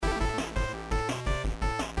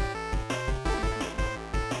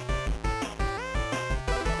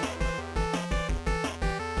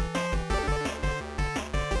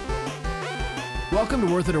Welcome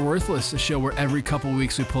to Worth It or Worthless, a show where every couple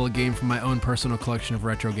weeks we pull a game from my own personal collection of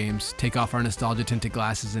retro games, take off our nostalgia-tinted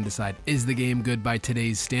glasses, and decide, is the game good by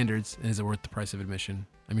today's standards, and is it worth the price of admission?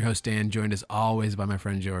 I'm your host, Dan, joined as always by my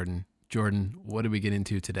friend Jordan. Jordan, what did we get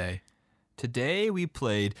into today? Today we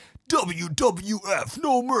played WWF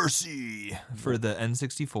No Mercy for the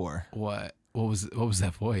N64. What was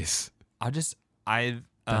that voice? That's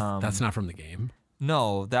That's not from the game.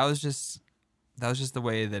 No, that was just the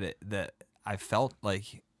way that I felt.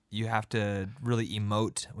 Like, you have to really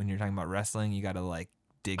emote when you're talking about wrestling. You got to like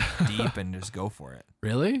dig deep and just go for it.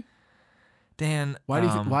 Really? Dan,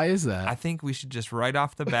 Why is that? I think we should just right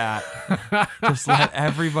off the bat just let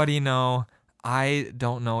everybody know I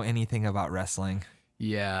don't know anything about wrestling.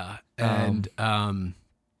 Yeah, and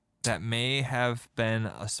that may have been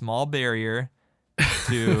a small barrier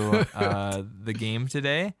to the game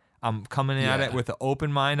today. I'm coming at it with an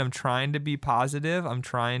open mind. I'm trying to be positive. I'm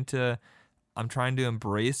trying to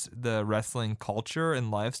embrace the wrestling culture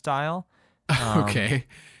and lifestyle. Okay.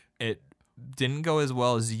 It didn't go as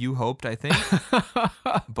well as you hoped, I think.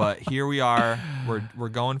 But here we are. We're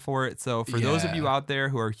going for it. So for those of you out there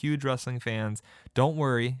who are huge wrestling fans, don't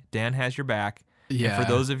worry. Dan has your back. Yeah. And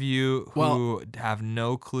for those of you who have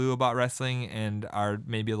no clue about wrestling and are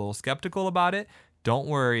maybe a little skeptical about it, don't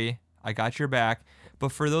worry. I got your back.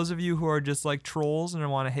 But for those of you who are just like trolls and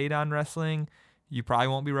want to hate on wrestling, you probably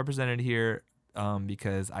won't be represented here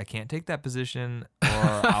because I can't take that position, or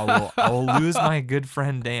I will lose my good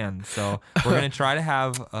friend Dan. So we're going to try to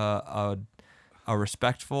have a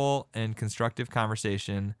respectful and constructive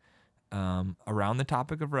conversation around the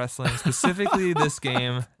topic of wrestling, specifically this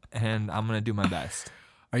game, and I'm going to do my best.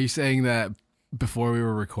 Are you saying that before we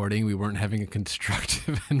were recording, we weren't having a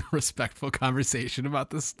constructive and respectful conversation about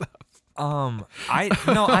this stuff?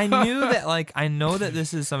 I knew that, like, I know that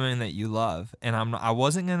this is something that you love, and I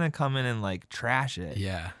wasn't going to come in and like trash it.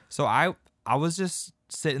 Yeah. So I was just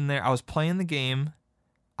sitting there. I was playing the game.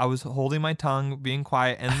 I was holding my tongue, being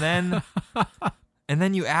quiet, and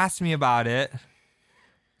then you asked me about it,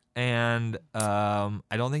 and I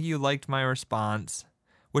don't think you liked my response,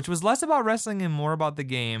 which was less about wrestling and more about the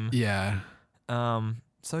game. Yeah.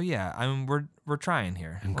 So yeah, I mean, we're trying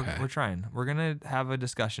here. Okay. We're trying. We're gonna have a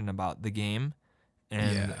discussion about the game,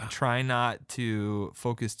 and try not to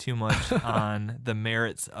focus too much on the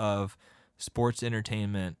merits of sports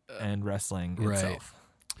entertainment and wrestling itself.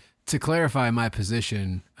 To clarify my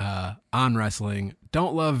position on wrestling,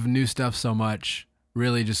 don't love new stuff so much.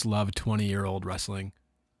 Really, just love 20-year-old wrestling.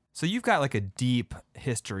 So you've got like a deep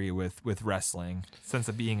history with wrestling.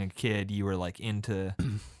 Since being a kid, you were like into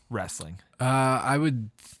wrestling. I would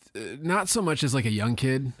not so much as like a young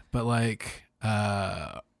kid, but like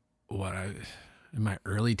in my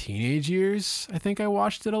early teenage years, I think I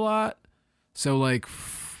watched it a lot. So like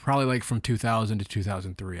probably like from 2000 to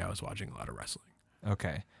 2003, I was watching a lot of wrestling.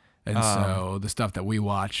 Okay. And so the stuff that we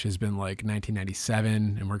watch has been like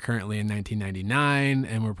 1997, and we're currently in 1999,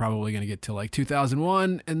 and we're probably going to get to like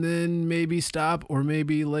 2001 and then maybe stop, or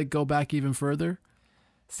maybe like go back even further.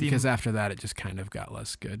 Because after that, it just kind of got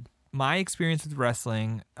less good. My experience with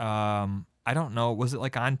wrestling, I don't know, was it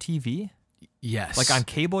like on TV? Yes. Like on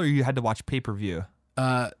cable, or you had to watch pay-per-view?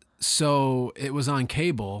 So it was on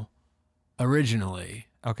cable originally.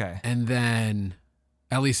 Okay. And then,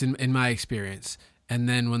 at least in my experience, and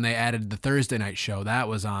then when they added the Thursday night show, that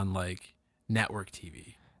was on like network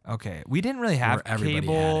TV. Okay. We didn't really have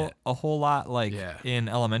cable a whole lot in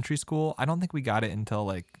elementary school. I don't think we got it until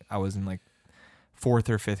like I was in like 4th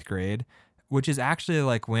or 5th grade, which is actually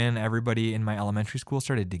like when everybody in my elementary school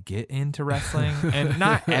started to get into wrestling. And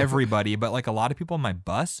not everybody, but like a lot of people on my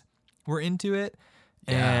bus were into it.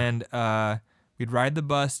 Yeah. And we'd ride the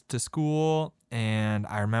bus to school, and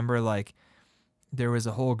I remember like there was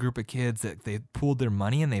a whole group of kids that they pooled their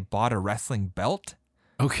money and they bought a wrestling belt.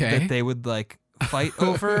 Okay. That they would like fight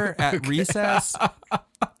over at recess.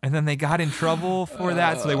 And then they got in trouble for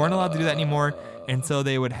that, so they weren't allowed to do that anymore. And so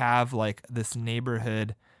they would have like this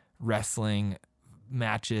neighborhood wrestling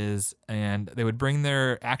matches, and they would bring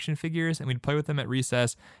their action figures and we'd play with them at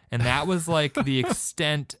recess. And that was like the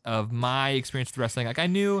extent of my experience with wrestling. Like I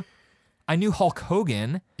knew Hulk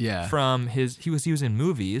Hogan from he was in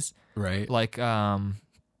movies. Right. Like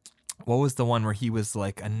what was the one where he was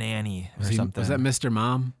like a nanny or something? Was that Mr.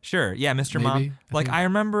 Mom? Sure. Yeah, Mr. Mom. Like I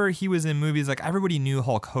remember he was in movies. Like everybody knew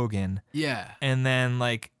Hulk Hogan. Yeah. And then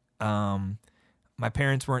like my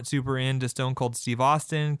parents weren't super into Stone Cold Steve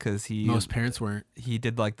Austin because most parents weren't. He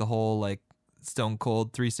did like the whole like Stone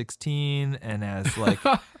Cold 316, and as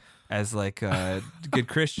like good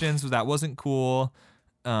Christians, that wasn't cool.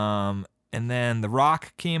 And then The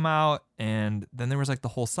Rock came out, and then there was like the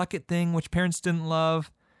whole Suck It thing, which parents didn't love.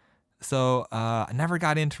 So I never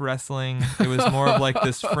got into wrestling. It was more of like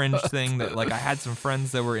this fringe thing that like I had some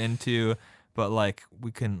friends that were into, but like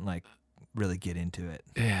we couldn't like really get into it.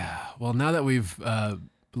 Yeah. Well, now that we've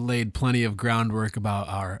laid plenty of groundwork about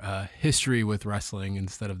our history with wrestling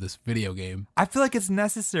instead of this video game, I feel like it's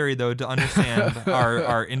necessary though to understand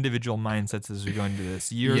our individual mindsets as we go into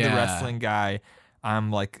this. You're the wrestling guy.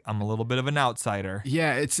 I'm a little bit of an outsider.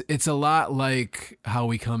 Yeah, it's a lot like how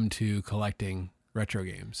we come to collecting retro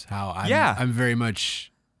games. How I'm very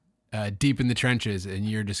much deep in the trenches, and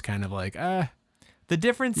you're just kind of like, The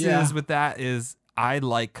difference is with that is I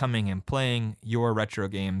like coming and playing your retro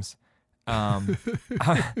games. I'm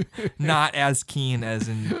not as keen as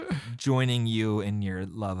in joining you in your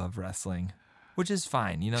love of wrestling, which is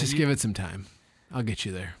fine. Just give it some time. I'll get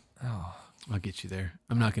you there. Oh, I'll get you there.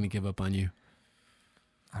 I'm not going to give up on you.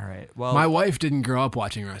 All right. Well, my wife didn't grow up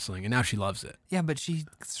watching wrestling, and now she loves it. Yeah, but she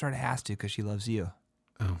sort of has to because she loves you.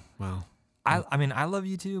 Oh, well. I mean, I love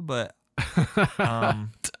you too, but I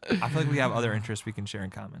feel like we have other interests we can share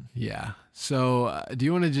in common. Yeah. So do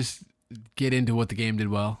you want to just get into what the game did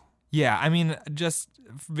well? Yeah. I mean, just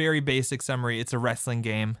very basic summary. It's a wrestling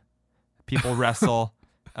game. People wrestle.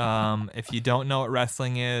 If you don't know what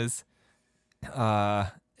wrestling is,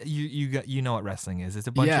 you know what wrestling is. It's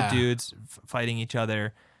a bunch of dudes fighting each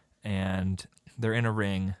other, and they're in a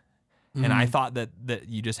ring. Mm-hmm. And I thought that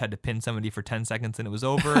you just had to pin somebody for 10 seconds and it was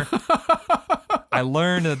over. I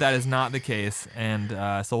learned that is not the case,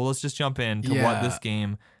 and so let's just jump into what this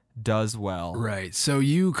game does well. Right. So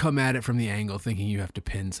you come at it from the angle thinking you have to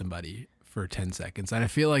pin somebody for 10 seconds, and I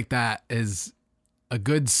feel like that is a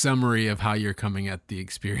good summary of how you're coming at the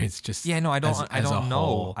experience. Just I don't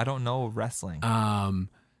know wrestling.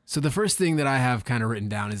 So the first thing that I have kind of written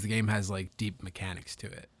down is the game has like deep mechanics to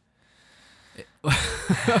it.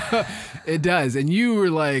 It does. And you were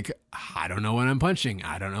like, I don't know when I'm punching.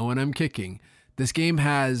 I don't know when I'm kicking. This game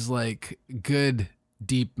has like good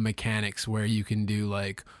deep mechanics where you can do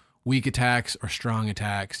like weak attacks or strong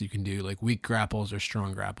attacks. You can do like weak grapples or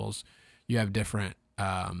strong grapples. You have different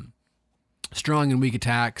strong and weak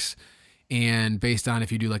attacks. And based on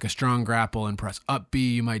if you do like a strong grapple and press up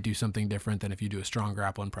B, you might do something different than if you do a strong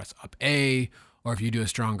grapple and press up A, or if you do a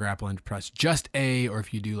strong grapple and press just A, or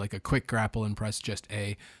if you do like a quick grapple and press just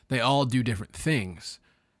A. They all do different things.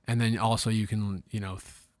 And then also you can,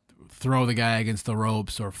 throw the guy against the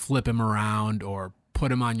ropes or flip him around or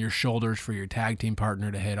put him on your shoulders for your tag team partner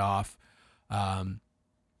to hit off.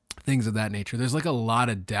 Things of that nature. There's like a lot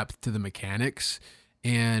of depth to the mechanics.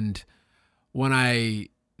 And when I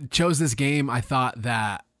chose this game, I thought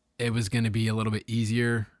that it was going to be a little bit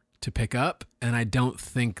easier to pick up, and I don't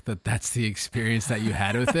think that that's the experience that you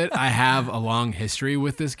had with it. I have a long history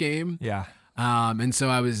with this game. Yeah. And so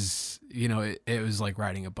I was, it was like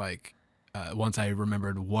riding a bike. Once I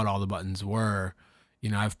remembered what all the buttons were,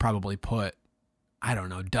 I've probably put, I don't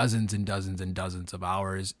know, dozens and dozens and dozens of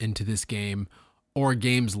hours into this game or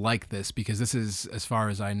games like this, because this is, as far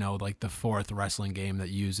as I know, like the fourth wrestling game that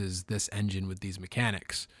uses this engine with these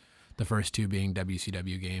mechanics. The first two being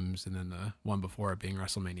WCW games, and then the one before it being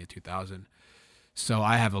WrestleMania 2000. So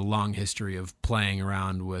I have a long history of playing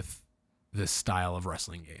around with this style of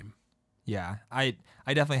wrestling game. Yeah, I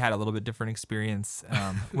definitely had a little bit different experience,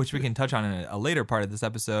 which we can touch on in a later part of this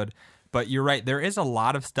episode. But you're right, there is a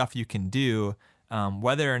lot of stuff you can do.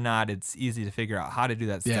 Whether or not it's easy to figure out how to do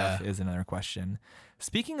that stuff is another question.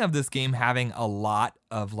 Speaking of this game having a lot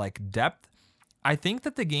of like depth, I think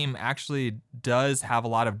that the game actually does have a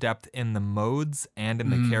lot of depth in the modes and in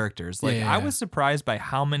the characters. Like I was surprised by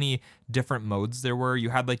how many different modes there were. You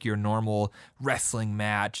had like your normal wrestling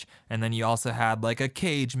match, and then you also had like a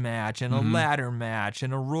cage match and a ladder match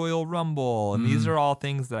and a Royal Rumble. And these are all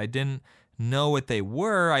things that I didn't know what they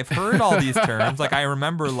were. I've heard all these terms. Like I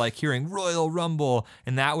remember like hearing Royal Rumble,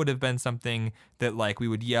 and that would have been something that like we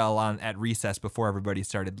would yell on at recess before everybody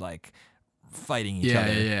started like fighting each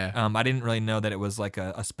other. I didn't really know that it was like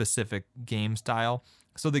a specific game style.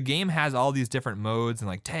 So the game has all these different modes and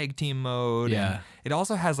like tag team mode. And it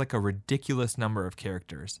also has like a ridiculous number of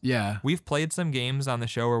characters. Yeah. We've played some games on the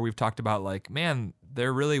show where we've talked about like, man,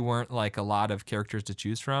 there really weren't like a lot of characters to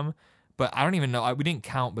choose from. But I don't even know. We didn't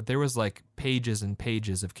count, but there was like pages and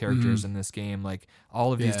pages of characters in this game. Like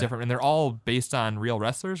all of these different, and they're all based on real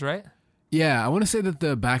wrestlers, right? Yeah, I want to say that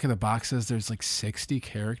the back of the box says there's like 60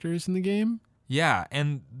 characters in the game. Yeah,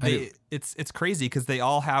 and it's crazy because they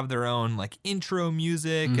all have their own like intro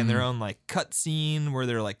music and their own like cut scene where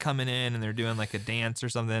they're like coming in and they're doing like a dance or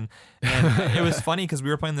something. And it was funny because we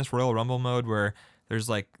were playing this Royal Rumble mode where there's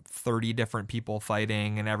like 30 different people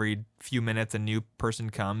fighting, and every few minutes a new person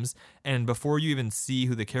comes, and before you even see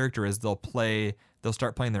who the character is, they'll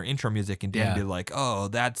start playing their intro music, and Dan would be like, oh,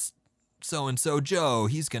 that's so-and-so Joe,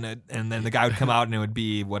 he's gonna, and then the guy would come out and it would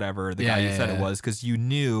be whatever the guy you said it was, because you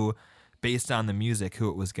knew based on the music who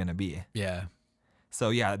it was gonna be. Yeah. So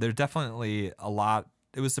yeah, there's definitely a lot.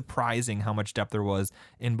 It was surprising how much depth there was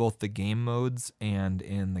in both the game modes and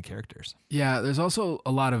in the characters. Yeah, there's also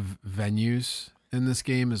a lot of venues in this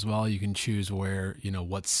game as well. You can choose where,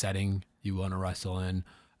 what setting you want to wrestle in.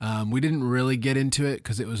 We didn't really get into it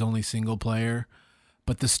because it was only single player,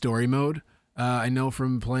 but the story mode, I know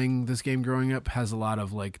from playing this game growing up, has a lot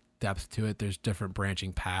of like depth to it. There's different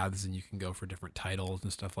branching paths, and you can go for different titles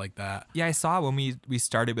and stuff like that. Yeah, I saw when we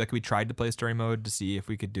started, like we tried to play story mode to see if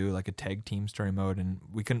we could do like a tag team story mode, and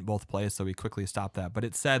we couldn't both play, so we quickly stopped that. But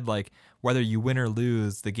it said like whether you win or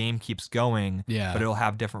lose, the game keeps going, but it'll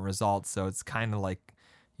have different results. So it's kind of like,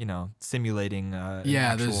 simulating an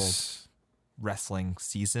actual wrestling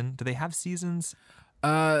season. Do they have seasons?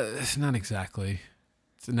 It's not exactly.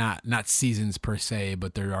 It's not seasons per se,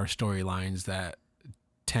 but there are storylines that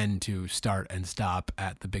tend to start and stop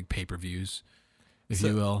at the big pay-per-views, if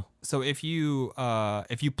you will. So if you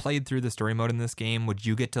played through the story mode in this game, would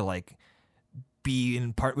you get to like be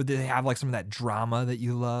in part? Would they have like some of that drama that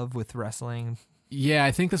you love with wrestling? Yeah,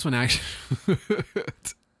 I think this one actually.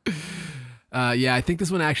 I think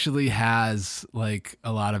this one actually has like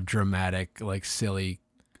a lot of dramatic, like silly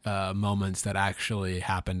moments that actually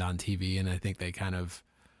happened on TV, and I think they kind of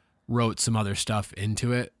wrote some other stuff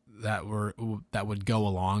into it that would go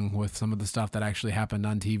along with some of the stuff that actually happened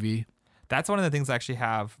on TV. That's one of the things I actually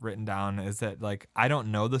have written down, is that like I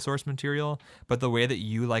don't know the source material, but the way that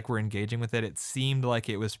you like were engaging with it, it seemed like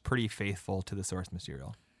it was pretty faithful to the source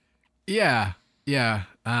material. Yeah.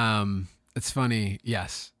 It's funny,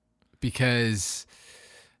 yes, because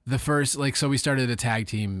the first, like, so we started a tag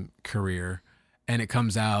team career, and it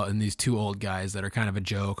comes out, and these two old guys that are kind of a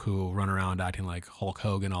joke who run around acting like Hulk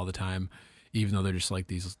Hogan all the time, even though they're just like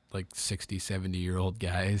these like 60, 70-year-old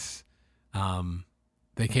guys.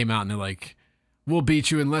 They came out and they're like, we'll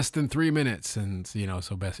beat you in less than 3 minutes. And,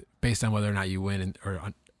 so based on whether or not you win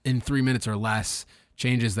in 3 minutes or less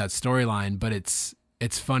changes that storyline. But it's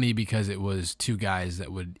funny because it was two guys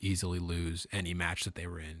that would easily lose any match that they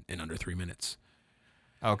were in under 3 minutes.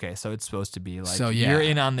 Okay, so it's supposed to be like, you're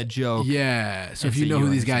in on the joke. Yeah, so if you know who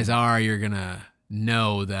these guys are, you're going to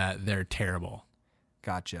know that they're terrible.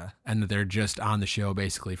 Gotcha. And that they're just on the show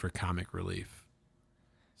basically for comic relief.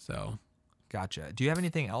 So, gotcha. Do you have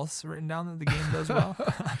anything else written down that the game does well?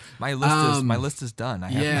 my list is done.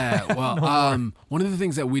 One of the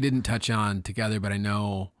things that we didn't touch on together, but I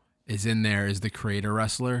know is in there, is the creator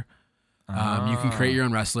wrestler. You can create your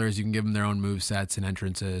own wrestlers. You can give them their own movesets and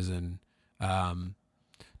entrances and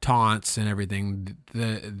taunts and everything.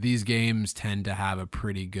 These games tend to have a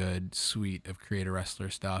pretty good suite of creator wrestler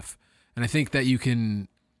stuff. And I think that you can,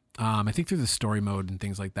 I think through the story mode and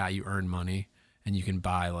things like that, you earn money, and you can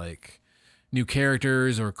buy like new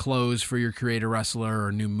characters or clothes for your creator wrestler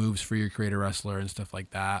or new moves for your creator wrestler and stuff like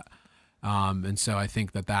that. And so I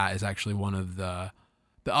think that is actually one of the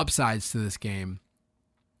upsides to this game.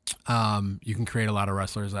 You can create a lot of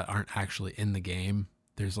wrestlers that aren't actually in the game.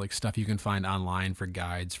 There's like stuff you can find online for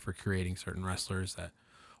guides for creating certain wrestlers that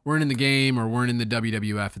weren't in the game or weren't in the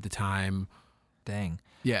WWF at the time. Dang.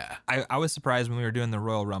 Yeah. I was surprised when we were doing the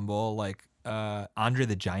Royal Rumble, like Andre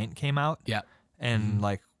the Giant came out. Yeah. And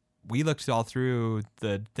like we looked all through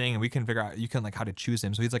the thing, and we can figure out, you can like how to choose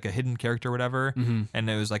him. So he's like a hidden character or whatever. Mm-hmm. And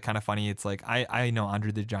it was like kind of funny. It's like, I know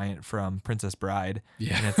Andre the Giant from Princess Bride.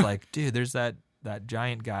 Yeah. And it's like, dude, there's that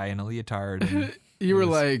giant guy in a leotard. And you were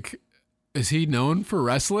like, is he known for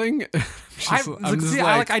wrestling? I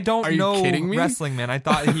don't know wrestling, man. I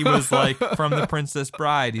thought he was like from the Princess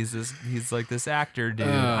Bride. He's like this actor dude.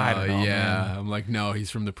 I don't know. Yeah, man. I'm like, no, he's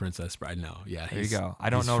from the Princess Bride. No, yeah, there you go. I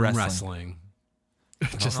don't know wrestling.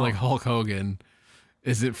 Just like Hulk Hogan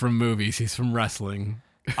isn't from movies. He's from wrestling.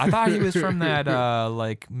 I thought he was from that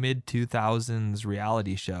like mid 2000s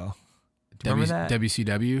reality show. Do you remember that?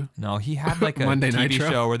 WCW? No, he had like a Monday TV Nitro?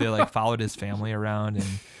 show where they like followed his family around and.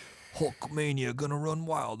 Hulkmania gonna run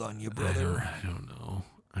wild on you, brother. I don't know.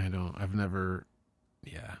 I've never.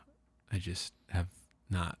 Yeah, I just have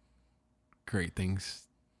not great things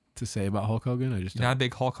to say about Hulk Hogan. I just not a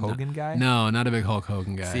big Hulk Hogan guy. No, not a big Hulk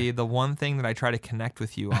Hogan guy. See, the one thing that I try to connect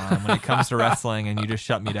with you on when it comes to wrestling, and you just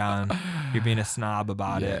shut me down. You're being a snob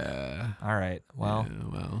about it. All right. Well.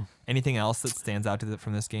 Anything else that stands out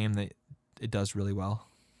from this game that it does really well?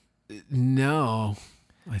 No.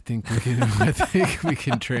 I think we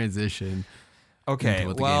can transition. Okay. Into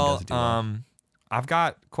what the game does do well. I've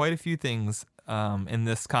got quite a few things in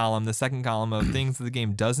this column, the second column of things that the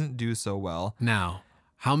game doesn't do so well. Now,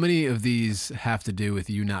 how many of these have to do with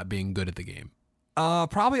you not being good at the game?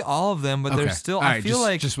 Probably all of them, but there's still. All right, I feel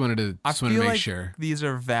like just wanted to make sure these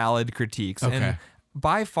are valid critiques. Okay. And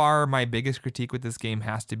by far, my biggest critique with this game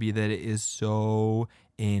has to be that it is so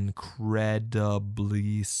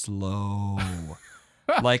incredibly slow.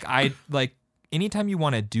 Anytime you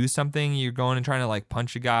want to do something, you're going and trying to like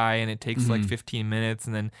punch a guy, and it takes like 15 minutes,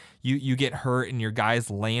 and then you get hurt, and your guy's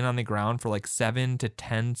laying on the ground for like 7 to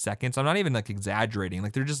 10 seconds. I'm not even like exaggerating.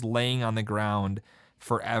 Like they're just laying on the ground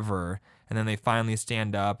forever, and then they finally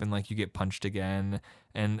stand up, and like you get punched again,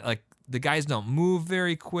 and like the guys don't move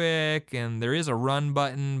very quick, and there is a run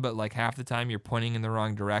button, but like half the time you're pointing in the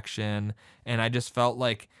wrong direction, and I just felt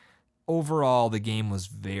like overall the game was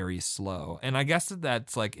very slow. And I guess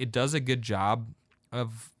that's like it does a good job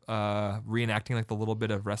of reenacting like the little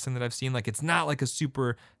bit of wrestling that I've seen. Like it's not like a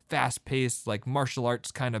super fast-paced like martial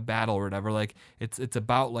arts kind of battle or whatever. Like it's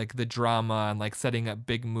about like the drama and like setting up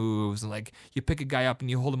big moves, and like you pick a guy up and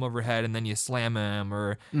you hold him overhead and then you slam him,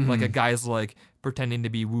 or like a guy's like pretending to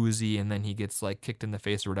be woozy and then he gets like kicked in the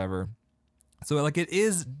face or whatever. So like it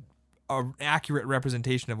is an accurate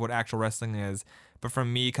representation of what actual wrestling is. But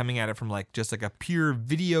from me coming at it from like just like a pure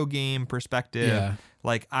video game perspective,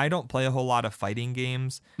 like I don't play a whole lot of fighting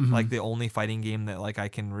games. Like the only fighting game that like I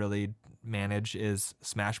can really manage is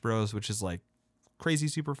Smash Bros, which is like crazy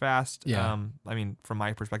super fast. I mean, from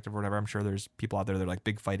my perspective or whatever, I'm sure there's people out there that are like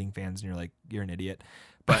big fighting fans, and you're like, you're an idiot.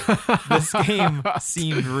 But this game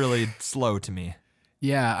seemed really slow to me.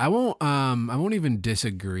 Yeah, I won't even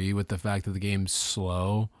disagree with the fact that the game's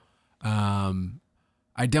slow.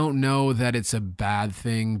 I don't know that it's a bad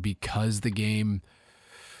thing because the game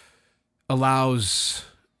allows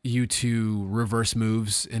you to reverse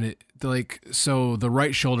moves, and it like, so the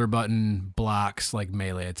right shoulder button blocks like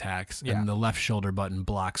melee attacks, and the left shoulder button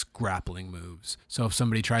blocks grappling moves. So if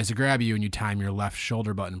somebody tries to grab you and you time your left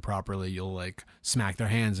shoulder button properly, you'll like smack their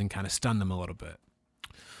hands and kind of stun them a little bit.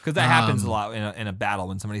 Because that happens a lot in a battle.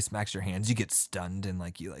 When somebody smacks your hands, you get stunned, and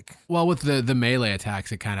like you like. Well, with the melee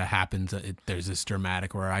attacks, it kind of happens. There's this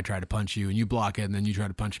dramatic where I try to punch you and you block it, and then you try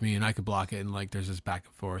to punch me and I could block it, and like there's this back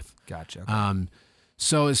and forth. Gotcha. Okay.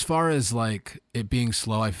 So as far as like it being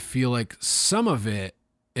slow, I feel like some of it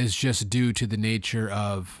is just due to the nature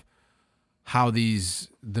of how the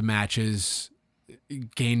matches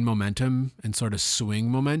gain momentum and sort of swing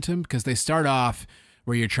momentum, because they start off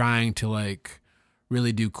where you're trying to like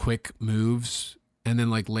really do quick moves, and then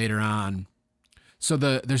like later on, so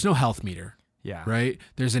there's no health meter, right?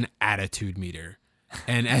 There's an attitude meter,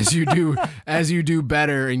 and as you do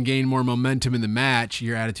better and gain more momentum in the match,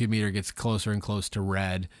 your attitude meter gets closer and closer to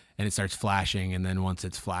red, and it starts flashing, and then once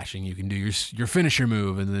it's flashing, you can do your finisher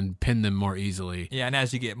move and then pin them more easily. Yeah, and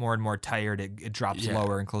as you get more and more tired, it drops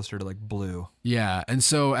lower and closer to like blue. Yeah, and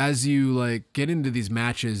so as you like get into these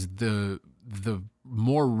matches, the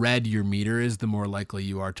more red your meter is, the more likely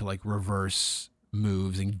you are to like reverse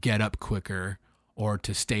moves and get up quicker, or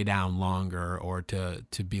to stay down longer, or to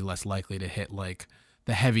be less likely to hit like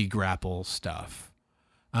the heavy grapple stuff.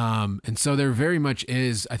 And so there very much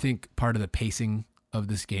is, I think, part of the pacing of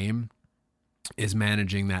this game is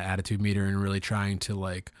managing that attitude meter and really trying to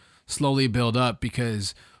like slowly build up,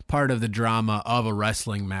 because part of the drama of a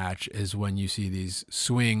wrestling match is when you see these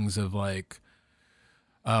swings of like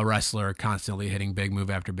a wrestler constantly hitting big move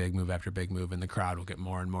after big move after big move, and the crowd will get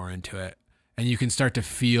more and more into it, and you can start to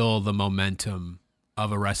feel the momentum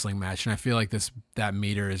of a wrestling match. And I feel like that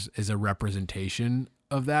meter is a representation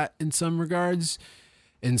of that in some regards.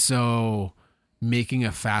 And so making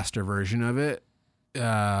a faster version of it,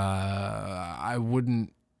 I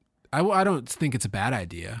don't think it's a bad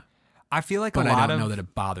idea. I feel like but I don't know that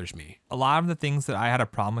it bothers me. A lot of the things that I had a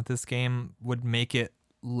problem with this game would make it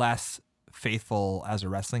less faithful as a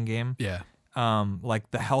wrestling game. Yeah.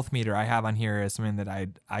 Like the health meter I have on here is something that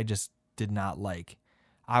I just did not like.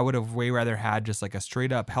 I would have way rather had just like a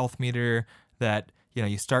straight up health meter that, you know,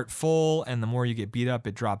 you start full and the more you get beat up,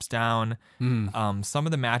 it drops down. Some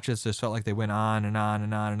of the matches just felt like they went on and on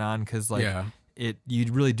and on and on, because like you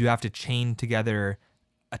really do have to chain together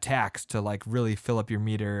attacks to like really fill up your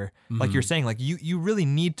meter. Like you're saying, like you really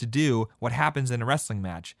need to do what happens in a wrestling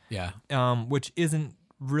match. Which isn't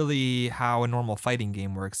really how a normal fighting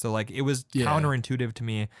game works. So like it was counterintuitive to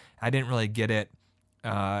me. I didn't really get it,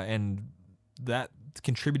 and that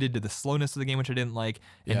contributed to the slowness of the game, which I didn't like,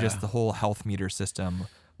 and just the whole health meter system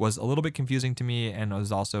was a little bit confusing to me, and it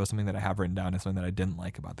was also something that I have written down as something that I didn't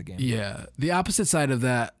like about the game. Yeah. The opposite side of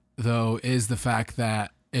that, though, is the fact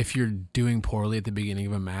that if you're doing poorly at the beginning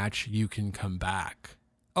of a match, you can come back.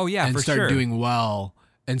 Oh yeah, and for start sure. doing well.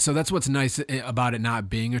 And so that's what's nice about it not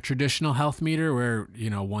being a traditional health meter where,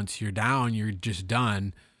 once you're down, you're just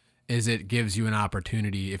done, is it gives you an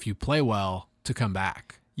opportunity, if you play well, to come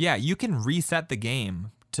back. Yeah, you can reset the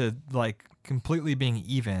game to like completely being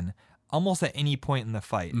even almost at any point in the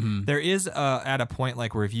fight. Mm-hmm. There is at a point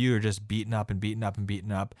like where if you are just beaten up,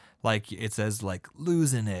 like it says like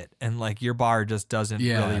losing it, and like your bar just doesn't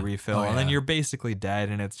really refill, and then you're basically dead,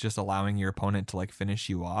 and it's just allowing your opponent to like finish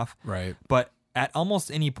you off. Right. But at almost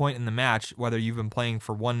any point in the match, whether you've been playing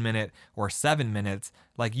for 1 minute or 7 minutes,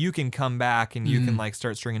 like you can come back and you can like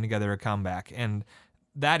start stringing together a comeback. And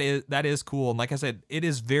that is cool. And like I said, it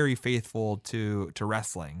is very faithful to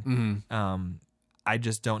wrestling. Mm-hmm. I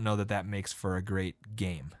just don't know that makes for a great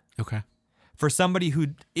game. Okay. For somebody who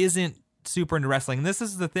isn't super into wrestling, this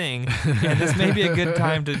is the thing, and this may be a good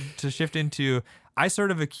time to shift into. I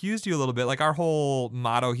sort of accused you a little bit. Like our whole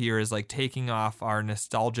motto here is like taking off our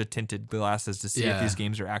nostalgia tinted glasses to see if these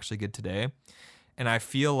games are actually good today. And I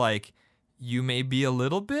feel like you may be a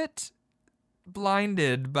little bit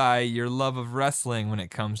blinded by your love of wrestling when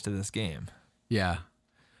it comes to this game. Yeah.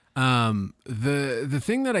 The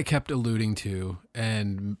thing that I kept alluding to,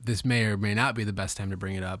 and this may or may not be the best time to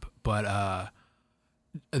bring it up, but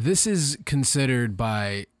this is considered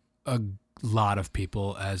by a lot of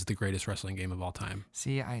people as the greatest wrestling game of all time.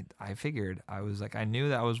 See, I figured. I was like, I knew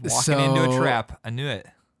that I was walking into a trap. I knew it.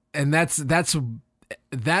 And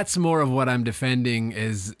that's more of what I'm defending,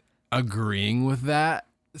 is agreeing with that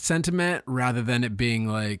sentiment rather than it being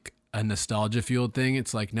like a nostalgia fueled thing.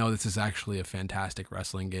 It's like, no, this is actually a fantastic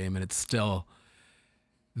wrestling game, and it's still.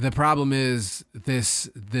 The problem is this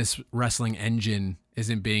wrestling engine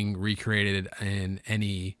isn't being recreated in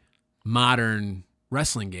any modern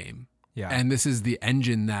wrestling game. Yeah. And this is the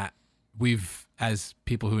engine that we've, as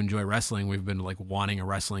people who enjoy wrestling, we've been like wanting a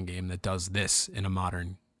wrestling game that does this on a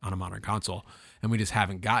modern console, and we just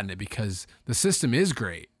haven't gotten it because the system is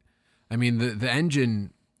great. I mean, the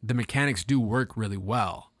engine, the mechanics do work really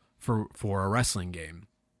well for a wrestling game.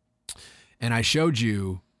 And I showed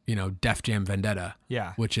you, Def Jam Vendetta,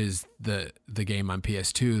 which is the game on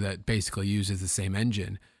PS2 that basically uses the same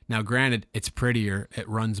engine. Now, granted, it's prettier, it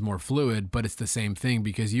runs more fluid, but it's the same thing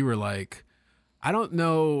because you were like, I don't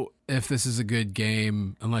know if this is a good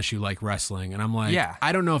game unless you like wrestling. And I'm like,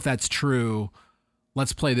 I don't know if that's true.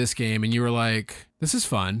 Let's play this game. And you were like, this is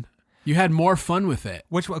fun. You had more fun with it.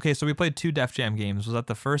 Okay, so we played 2 Def Jam games. Was that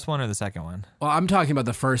the first one or the second one? Well, I'm talking about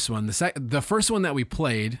the first one. The first one that we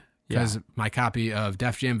played, because my copy of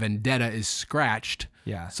Def Jam Vendetta is scratched.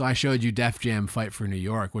 Yeah. So I showed you Def Jam Fight for New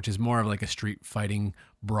York, which is more of like a street fighting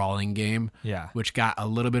brawling game. Yeah. Which got a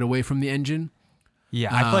little bit away from the engine.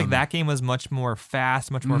 Yeah, I feel like that game was much more fast,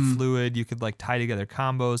 much more fluid. You could like tie together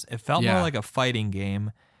combos. It felt more like a fighting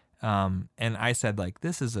game. And I said like,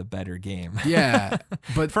 this is a better game. Yeah.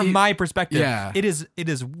 But from my perspective, it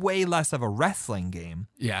is way less of a wrestling game.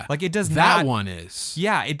 Yeah. Like it does that one is.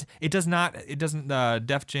 Yeah, it doesn't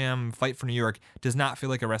Def Jam Fight for New York does not feel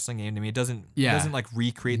like a wrestling game to me. It doesn't like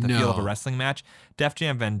recreate the feel of a wrestling match. Def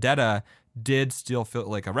Jam Vendetta did still feel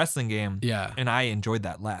like a wrestling game. Yeah. And I enjoyed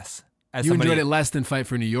that less. Enjoyed it less than Fight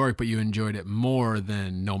for New York, but you enjoyed it more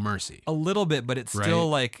than No Mercy. A little bit, but it's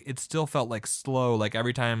still it still felt like slow. Like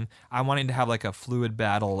every time I wanted to have like a fluid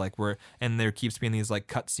battle, like and there keeps being these like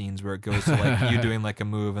cut scenes where it goes to like you doing like a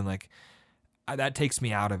move, and like that takes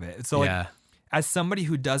me out of it. So like as somebody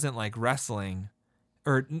who doesn't like wrestling,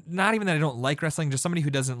 or not even that I don't like wrestling, just somebody who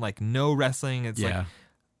doesn't like know wrestling, it's like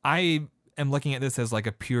I am looking at this as like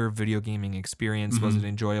a pure video gaming experience. Was it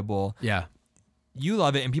enjoyable? Yeah. You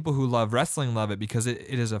love it, and people who love wrestling love it because it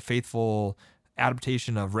is a faithful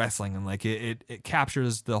adaptation of wrestling, and like it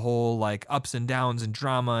captures the whole like ups and downs and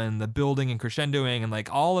drama and the building and crescendoing and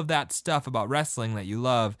like all of that stuff about wrestling that you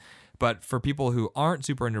love. But for people who aren't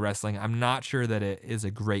super into wrestling, I'm not sure that it is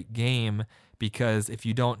a great game, because if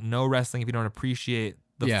you don't know wrestling, if you don't appreciate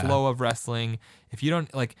the flow of wrestling, if you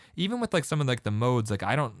don't like, even with like some of like the modes, like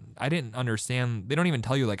I didn't understand. They don't even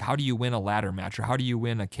tell you like how do you win a ladder match or how do you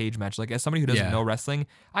win a cage match. Like as somebody who doesn't know wrestling,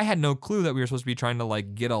 I had no clue that we were supposed to be trying to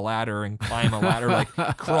like get a ladder and climb a ladder, like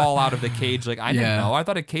crawl out of the cage. Like I didn't know. I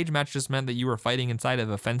thought a cage match just meant that you were fighting inside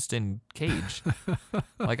of a fenced-in cage.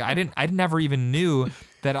 Like I never even knew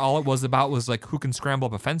that all it was about was like who can scramble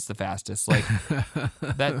up a fence the fastest. Like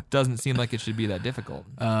that doesn't seem like it should be that difficult.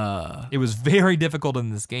 It was very difficult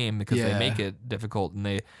in this game because they make it difficult,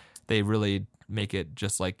 and they really make it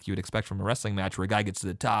just like you would expect from a wrestling match where a guy gets to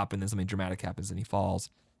the top and then something dramatic happens and he falls.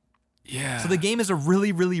 Yeah. So the game is a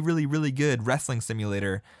really, really, really, really good wrestling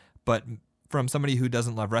simulator, but from somebody who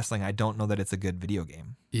doesn't love wrestling, I don't know that it's a good video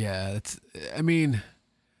game. Yeah,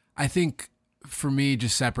 I think for me,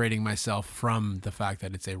 just separating myself from the fact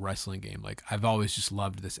that it's a wrestling game. Like I've always just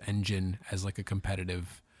loved this engine as like a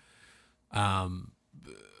competitive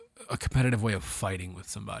way of fighting with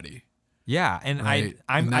somebody. Yeah, and right?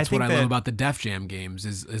 I that's think what I that, love about the Def Jam games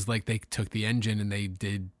is like they took the engine and they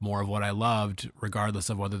did more of what I loved,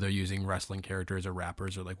 regardless of whether they're using wrestling characters or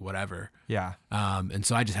rappers or like whatever. Yeah. And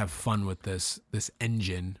so I just have fun with this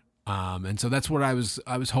engine. And so that's what I was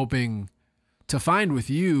hoping to find with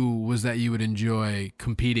you, was that you would enjoy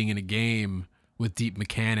competing in a game with deep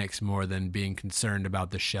mechanics more than being concerned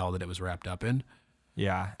about the shell that it was wrapped up in.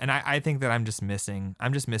 Yeah, and I think that I'm just missing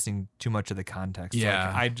too much of the context. Yeah.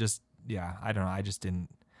 Like, I don't know. I just didn't.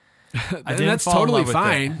 And that's totally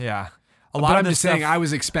fine. Yeah. But I'm just saying, I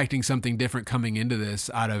was expecting something different coming into this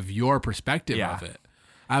out of your perspective of it.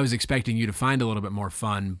 I was expecting you to find a little bit more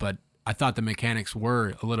fun, but I thought the mechanics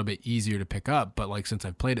were a little bit easier to pick up. But like, since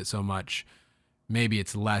I've played it so much, maybe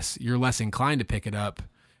you're less inclined to pick it up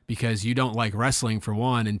because you don't like wrestling, for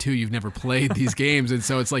one, and two, you've never played these games. And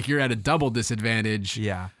so it's like you're at a double disadvantage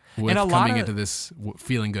with coming into this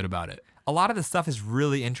feeling good about it. A lot of the stuff is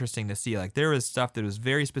really interesting to see. Like, there was stuff that was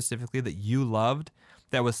very specifically that you loved,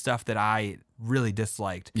 that was stuff that I really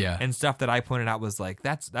disliked. Yeah. And stuff that I pointed out was like,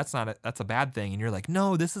 that's a bad thing. And you're like,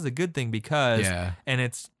 no, this is a good thing because, and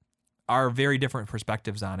it's our very different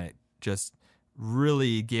perspectives on it just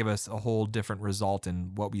really gave us a whole different result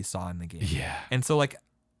in what we saw in the game. Yeah. And so like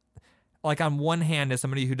on one hand, as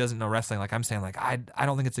somebody who doesn't know wrestling, like I'm saying, like I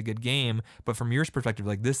don't think it's a good game, but from your perspective,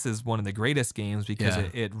 like this is one of the greatest games because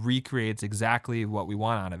it recreates exactly what we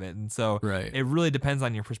want out of it. And so it really depends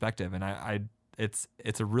on your perspective. And it's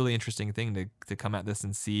a really interesting thing to come at this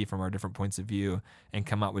and see from our different points of view and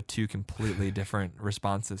come out with two completely different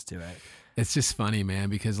responses to it. It's just funny, man,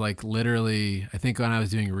 because like literally, I think when I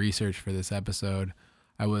was doing research for this episode,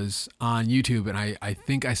 I was on YouTube and I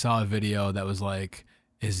think I saw a video that was like,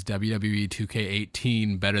 is WWE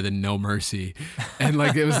 2K18 better than No Mercy? And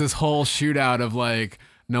like, it was this whole shootout of like,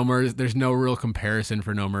 No Mercy, there's no real comparison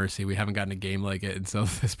for No Mercy. We haven't gotten a game like it. And so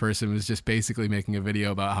this person was just basically making a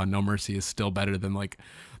video about how No Mercy is still better than like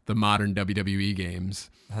the modern WWE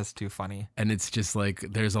games. That's too funny. And it's just like,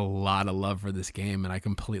 there's a lot of love for this game and I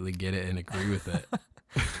completely get it and agree with it.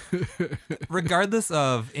 Regardless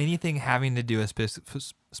of anything having to do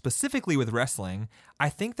specifically with wrestling, I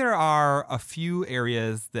think there are a few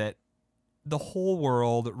areas that the whole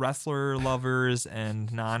world, wrestler lovers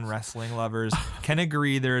and non-wrestling lovers, can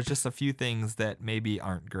agree there's just a few things that maybe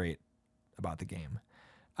aren't great about the game.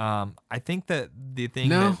 I think that the thing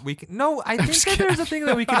that we can... No, I think that there's a thing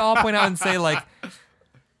that we can all point out and say, like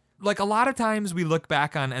a lot of times we look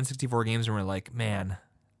back on N64 games and we're like, man,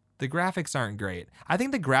 the graphics aren't great. I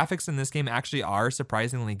think the graphics in this game actually are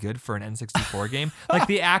surprisingly good for an N64 game. Like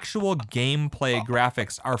the actual gameplay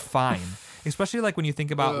graphics are fine, especially like when you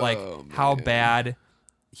think about how bad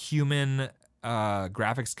human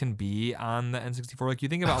graphics can be on the N64. Like you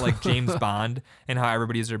think about like James Bond and how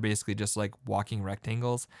everybody's are basically just like walking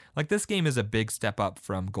rectangles. Like this game is a big step up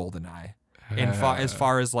from GoldenEye. As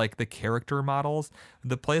far as like the character models,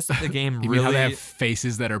 the place that the game really how they have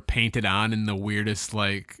faces that are painted on in the weirdest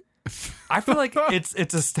like. I feel like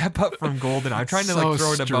it's a step up from GoldenEye. I'm trying to like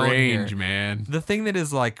throw it a bone here. Strange, man. The thing that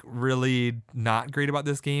is like really not great about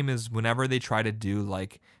this game is whenever they try to do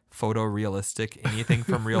like photorealistic anything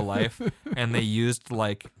from real life, and they used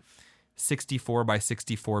like 64 by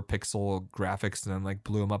 64 pixel graphics and then like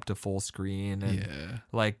blew them up to full screen, and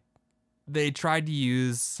like they tried to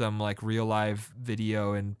use some like real live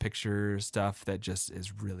video and picture stuff that just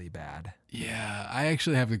is really bad. Yeah, I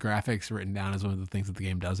actually have the graphics written down as one of the things that the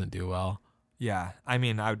game doesn't do well. Yeah, I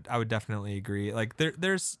mean, I would definitely agree. Like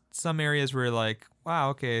there's some areas where like,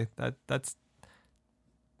 wow, okay, that's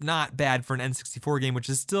not bad for an N64 game, which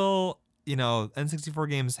is still, you know, N64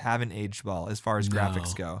 games haven't aged well as far as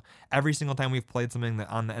graphics go. Every single time we've played something that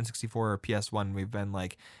on the N64 or PS1, we've been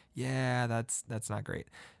like, yeah, that's not great.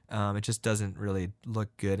 It just doesn't really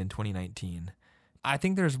look good in 2019. I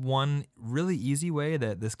think there's one really easy way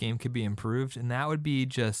that this game could be improved, and that would be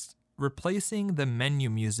just replacing the menu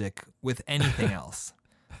music with anything else.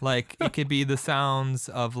 Like, it could be the sounds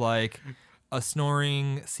of, like, a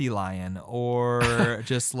snoring sea lion or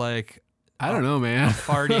just, like... I don't know, man. A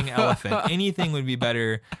farting elephant. Anything would be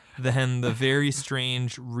better than the very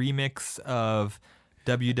strange remix of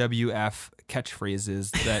WWF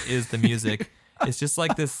catchphrases that is the music. It's just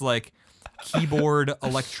like this like keyboard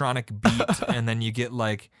electronic beat, and then you get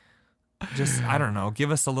like just, I don't know, give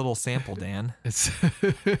us a little sample, Dan. It's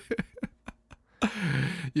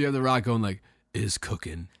you have The Rock going like, is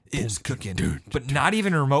cooking. But not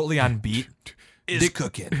even remotely on beat. Is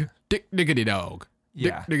cooking. Dick diggity dog.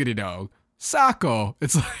 Yeah. Dick diggity dog. Sako.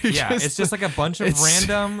 It's like it's just like a bunch of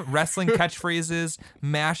random wrestling catchphrases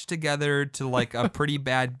mashed together to like a pretty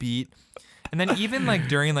bad beat. And then even like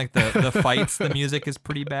during like the fights, the music is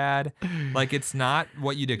pretty bad. Like it's not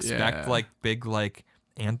what you'd expect, like big like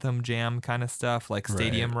anthem jam kind of stuff, like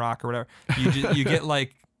stadium rock or whatever. You get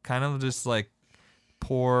like kind of just like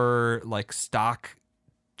poor like stock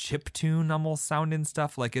chip tune almost sounding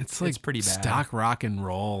stuff. Like it's pretty bad. Stock rock and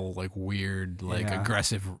roll, like weird, like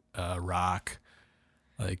aggressive rock.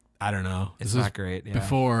 Like I don't know. It's not great. Yeah.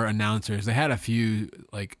 Before announcers, they had a few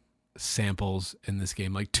like samples in this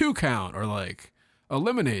game, like 2 count or like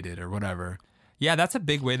eliminated or whatever. Yeah, that's a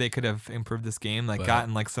big way they could have improved this game. Like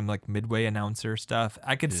gotten like some like midway announcer stuff.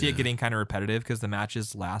 I could see it getting kind of repetitive because the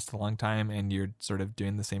matches last a long time and you're sort of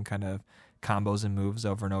doing the same kind of combos and moves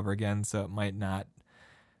over and over again. So it might not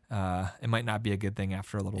be a good thing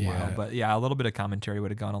after a little while. But yeah, a little bit of commentary would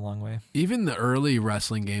have gone a long way. Even the early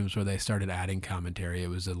wrestling games where they started adding commentary, it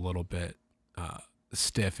was a little bit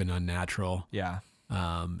stiff and unnatural. Yeah.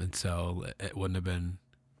 And so it wouldn't have been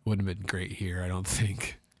great here, I don't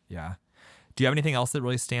think. Yeah. Do you have anything else that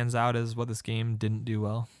really stands out as what this game didn't do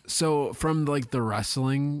well? So from like the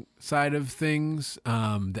wrestling side of things,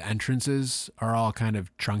 the entrances are all kind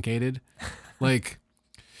of truncated. Like,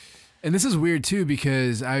 and this is weird too,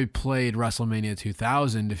 because I played WrestleMania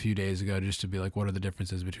 2000 a few days ago just to be like, what are the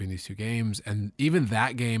differences between these two games? And even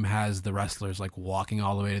that game has the wrestlers like walking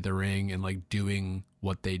all the way to the ring and like doing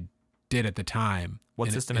what they did at the time.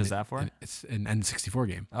 What system is that for? It's an N64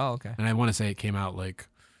 game. Oh, okay. And I want to say it came out like,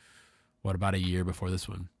 about a year before this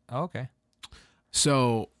one. Oh, okay.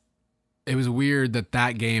 So it was weird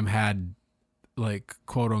that game had like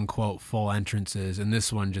quote unquote full entrances, and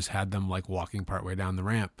this one just had them like walking partway down the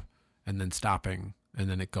ramp and then stopping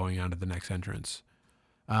and then it going on to the next entrance.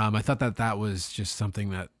 I thought that was just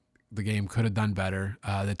something that the game could have done better.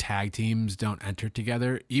 The tag teams don't enter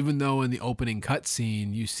together, even though in the opening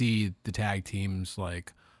cutscene you see the tag teams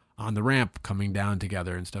like on the ramp coming down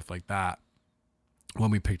together and stuff like that. When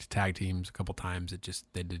we picked tag teams a couple times,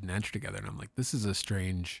 they didn't enter together, and I'm like, this is a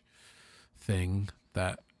strange thing.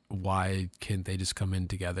 That why can't they just come in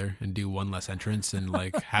together and do one less entrance and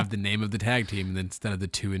like have the name of the tag team and then instead of the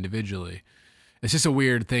two individually? It's just a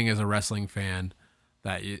weird thing as a wrestling fan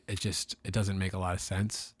that it doesn't make a lot of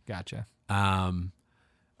sense. Gotcha.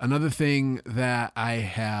 Another thing that I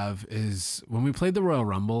have is when we played the Royal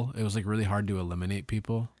Rumble, it was like really hard to eliminate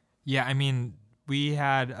people. Yeah, I mean, we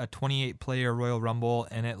had a 28-player Royal Rumble,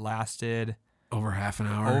 and it lasted over half an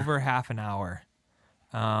hour.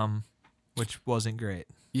 Which wasn't great.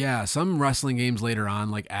 Yeah, some wrestling games later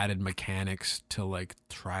on like added mechanics to like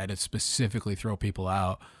try to specifically throw people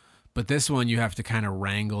out. But this one, you have to kind of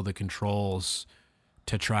wrangle the controls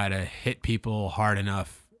to try to hit people hard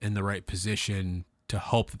enough in the right position to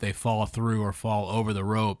hope that they fall through or fall over the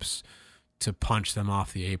ropes to punch them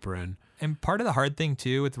off the apron. And part of the hard thing,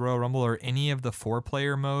 too, with Royal Rumble or any of the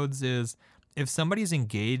 4-player modes is if somebody's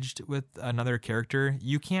engaged with another character,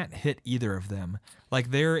 you can't hit either of them.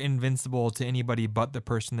 Like, they're invincible to anybody but the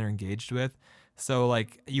person they're engaged with. So,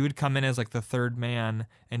 like, you would come in as, like, the third man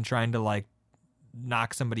and trying to, like,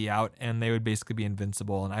 knock somebody out, and they would basically be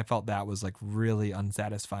invincible. And I felt that was, like, really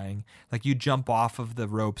unsatisfying. Like, you jump off of the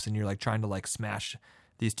ropes and you're, like, trying to, like, smash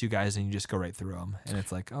these two guys and you just go right through them. And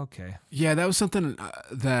it's like, okay. Yeah, that was something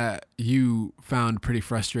that you found pretty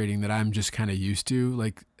frustrating that I'm just kind of used to.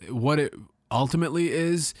 Like what it ultimately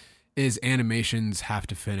is animations have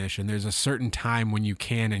to finish. And there's a certain time when you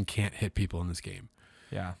can and can't hit people in this game.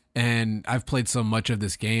 Yeah. And I've played so much of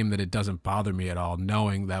this game that it doesn't bother me at all,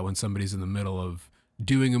 knowing that when somebody's in the middle of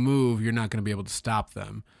doing a move, you're not going to be able to stop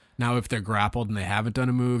them. Now, if they're grappled and they haven't done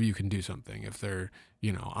a move, you can do something. If they're,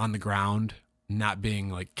 on the ground, not being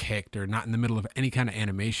like kicked or not in the middle of any kind of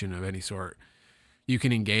animation of any sort, you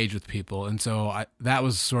can engage with people. And so that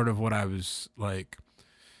was sort of what I was like,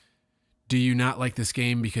 do you not like this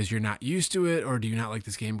game because you're not used to it? Or do you not like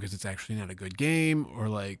this game because it's actually not a good game? Or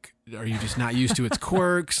like, are you just not used to its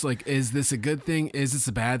quirks? Like, is this a good thing? Is this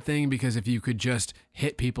a bad thing? Because if you could just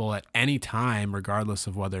hit people at any time, regardless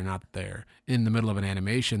of whether or not they're in the middle of an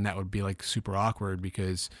animation, that would be like super awkward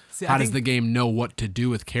because how does the game know what to do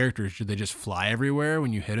with characters? Should they just fly everywhere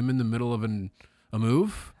when you hit them in the middle of a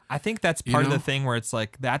move? I think that's part of the thing where it's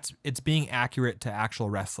like, it's being accurate to actual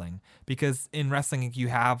wrestling, because in wrestling, you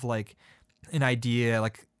have like an idea,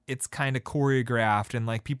 like it's kind of choreographed and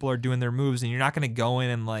like people are doing their moves and you're not going to go in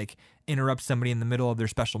and like interrupt somebody in the middle of their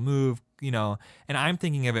special move, and I'm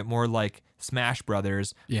thinking of it more like Smash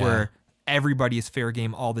Brothers, where everybody is fair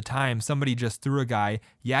game all the time. Somebody just threw a guy.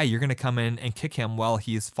 Yeah, you're going to come in and kick him while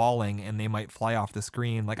he's falling and they might fly off the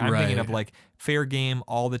screen. Like I'm thinking of like fair game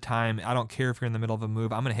all the time. I don't care if you're in the middle of a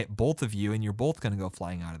move. I'm going to hit both of you and you're both going to go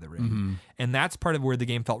flying out of the ring. And that's part of where the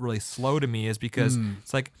game felt really slow to me, is because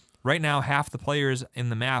it's like right now half the players in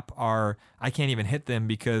the map I can't even hit them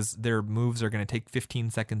because their moves are going to take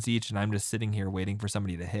 15 seconds each, and I'm just sitting here waiting for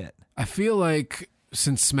somebody to hit. I feel like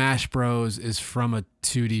since Smash Bros is from a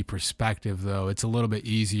 2D perspective, though, it's a little bit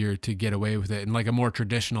easier to get away with it in like a more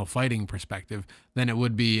traditional fighting perspective than it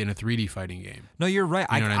would be in a 3D fighting game. No, you're right.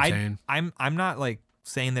 You know what I'm saying? I'm not like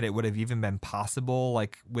saying that it would have even been possible,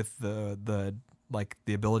 like with the like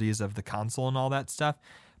the abilities of the console and all that stuff.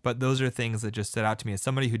 But those are things that just stood out to me as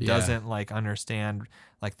somebody who doesn't like understand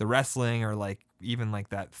like the wrestling or like even like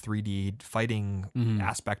that 3D fighting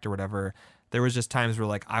aspect or whatever. There was just times where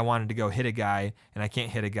like I wanted to go hit a guy and I can't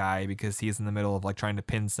hit a guy because he's in the middle of like trying to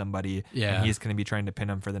pin somebody and he's going to be trying to pin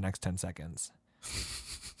him for the next 10 seconds.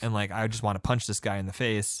 And like I just want to punch this guy in the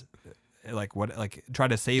face, like try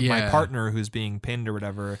to save my partner who's being pinned or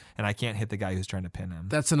whatever, and I can't hit the guy who's trying to pin him.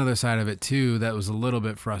 That's another side of it too that was a little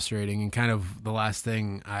bit frustrating, and kind of the last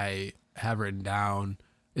thing I have written down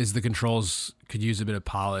is the controls could use a bit of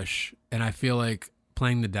polish, and I feel like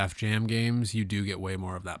playing the Def Jam games, you do get way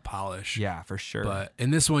more of that polish. Yeah, for sure. But in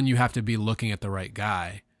this one, you have to be looking at the right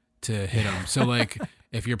guy to hit him. So like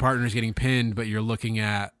if your partner's getting pinned, but you're looking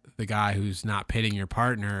at the guy who's not pinning your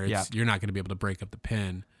partner, you're not going to be able to break up the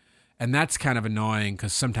pin. And that's kind of annoying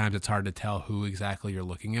because sometimes it's hard to tell who exactly you're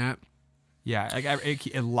looking at. Yeah, like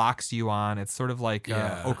it locks you on. It's sort of like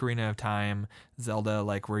Ocarina of Time, Zelda,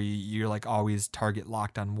 like where you're like always target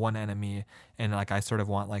locked on one enemy, and like I sort of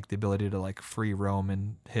want like the ability to like free roam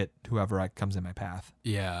and hit whoever comes in my path.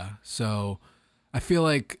 Yeah, so I feel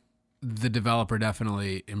like the developer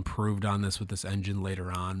definitely improved on this with this engine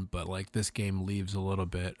later on, but like this game leaves a little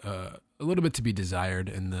bit to be desired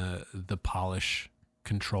in the polish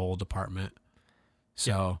control department.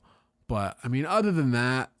 So. But, I mean, other than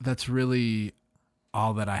that, that's really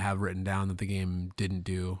all that I have written down that the game didn't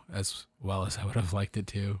do as well as I would have liked it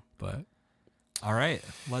to. But all right,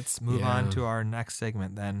 let's move on to our next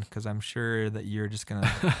segment then, because I'm sure that you're just going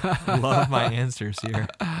to love my answers here.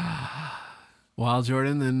 Well,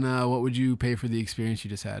 Jordan, then what would you pay for the experience you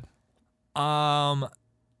just had? I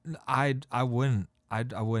wouldn't. I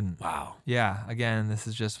wouldn't. Wow. Yeah, again, this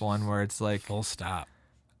is just one where it's like... Full stop.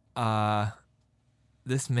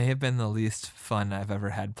 This may have been the least fun I've ever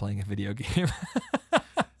had playing a video game.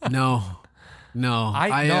 No.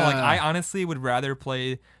 I honestly would rather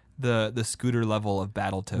play the scooter level of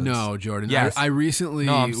Battletoads. No, Jordan. Yes. I recently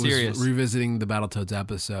was serious. revisiting the Battletoads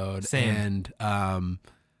episode. Same. And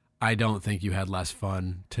I don't think you had less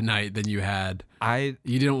fun tonight than you had. You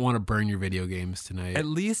didn't want to burn your video games tonight. At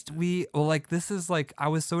least this is like, I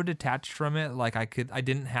was so detached from it. Like I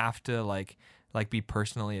didn't have to like be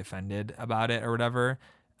personally offended about it or whatever.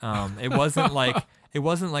 It wasn't like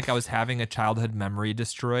I was having a childhood memory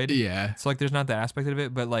destroyed. Yeah. So like there's not that aspect of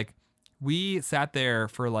it, but like we sat there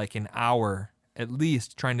for like an hour at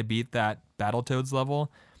least trying to beat that Battletoads level.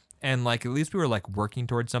 And like at least we were like working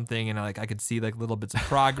towards something, and like I could see like little bits of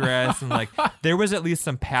progress, and like there was at least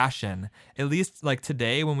some passion. At least like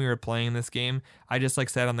today when we were playing this game, I just like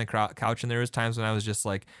sat on the couch, and there was times when I was just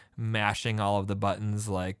like mashing all of the buttons,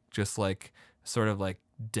 like just like sort of like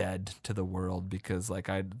dead to the world because like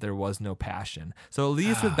there was no passion. So at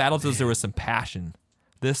least with Battletoads there was some passion.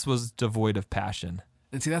 This was devoid of passion.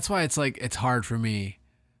 And see, that's why it's like it's hard for me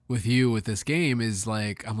with you with this game is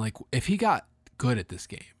like I'm like, if he got good at this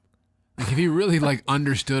game, like if he really like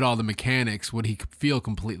understood all the mechanics, would he feel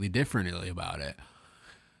completely differently about it?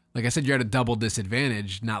 Like I said, you're at a double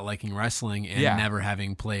disadvantage not liking wrestling and never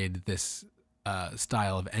having played this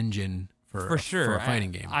style of engine for a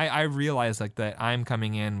fighting game. I realize like that I'm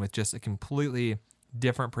coming in with just a completely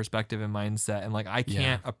different perspective and mindset, and like I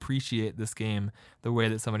can't appreciate this game the way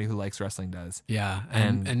that somebody who likes wrestling does. Yeah,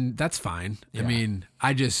 and that's fine. Yeah. I mean,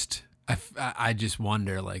 I just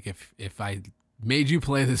wonder like if I made you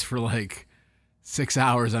play this for like 6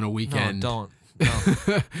 hours on a weekend. No.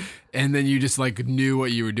 And then you just like knew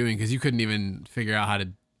what you were doing because you couldn't even figure out how to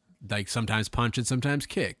like sometimes punch and sometimes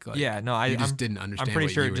kick. Like, I just didn't understand. I'm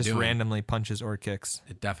pretty sure it just doing. Randomly punches or kicks.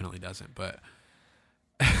 It definitely doesn't, but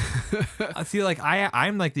I feel like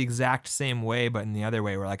I'm like the exact same way, but in the other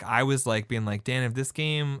way, where like I was like being like, Dan,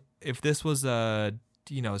 if this was a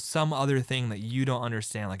some other thing that you don't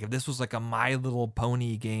understand, like if this was like a My Little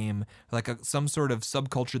Pony game, like some sort of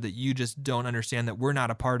subculture that you just don't understand that we're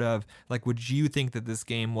not a part of, like would you think that this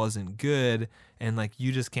game wasn't good? And like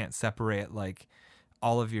you just can't separate like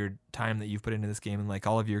all of your time that you've put into this game and like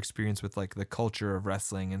all of your experience with like the culture of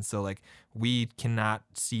wrestling. And so like we cannot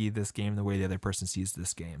see this game the way the other person sees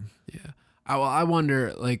this game. Yeah. I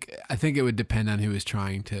wonder, like, I think it would depend on who was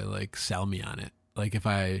trying to like sell me on it. Like if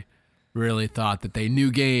I really thought that they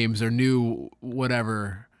knew games or knew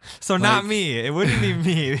whatever. So like, not me. It wouldn't be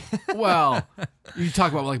me. Well, you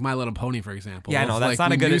talk about like My Little Pony, for example. Yeah, no, that's like,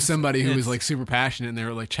 not a good. Knew somebody who was like super passionate, and they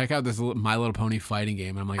were like, "Check out this My Little Pony fighting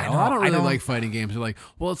game." And I'm like, I don't really like fighting games. They're like,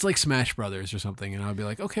 "Well, it's like Smash Brothers or something," and I'll be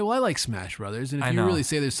like, "Okay, well, I like Smash Brothers." And if you really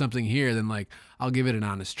say there's something here, then like I'll give it an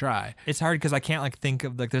honest try. It's hard because I can't like think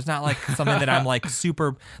of like there's not like something that I'm like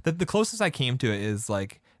super. The closest I came to it is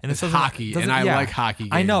like. And it's hockey, and I like hockey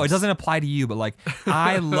games. I know, it doesn't apply to you, but like,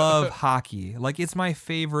 I love hockey. Like, it's my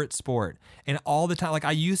favorite sport. And all the time, like,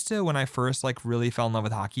 I used to, when I first, like, really fell in love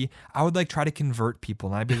with hockey, I would, like, try to convert people.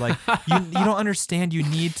 And I'd be like, you don't understand. You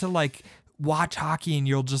need to, like, watch hockey and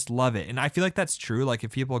you'll just love it. And I feel like that's true. Like, if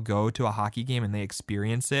people go to a hockey game and they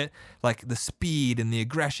experience it, like, the speed and the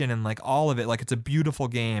aggression and, like, all of it, like, it's a beautiful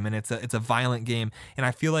game and it's a violent game. And I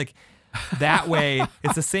feel like that way,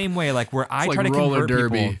 it's the same way, like where I try to convert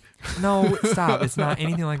people. No, stop! It's not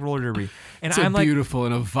anything like roller derby. And I'm like, beautiful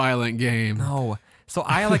and a violent game. No, so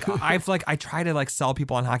I try to like sell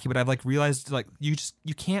people on hockey, but I've like realized like you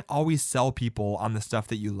can't always sell people on the stuff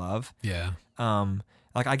that you love. Yeah.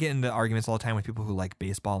 Like I get into arguments all the time with people who like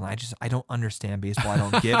baseball, and I don't understand baseball. I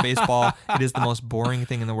don't get baseball. It is the most boring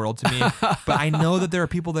thing in the world to me. But I know that there are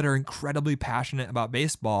people that are incredibly passionate about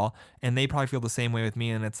baseball, and they probably feel the same way with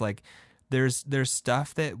me. And it's like there's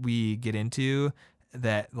stuff that we get into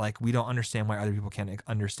that like we don't understand why other people can't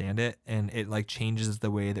understand it, and it like changes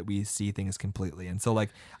the way that we see things completely. And so like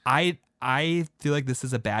I feel like this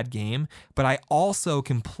is a bad game, but I also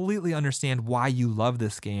completely understand why you love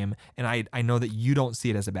this game. And I know that you don't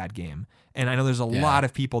see it as a bad game. And I know there's a lot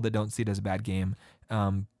of people that don't see it as a bad game.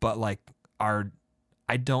 But like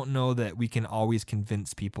I don't know that we can always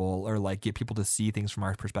convince people or like get people to see things from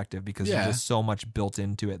our perspective because there's just so much built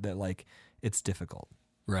into it that like it's difficult.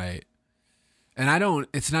 Right. And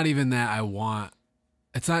it's not even that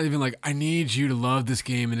it's not even like I need you to love this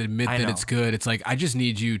game and admit that it's good. It's like I just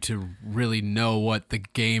need you to really know what the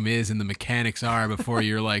game is and the mechanics are before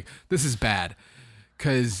you're like, this is bad.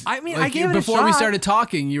 Because I mean, like, I gave it a shot. Before we started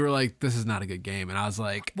talking, you were like, this is not a good game. And I was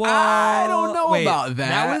like, well, I don't know about that.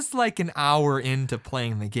 That was like an hour into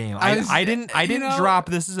playing the game. I didn't drop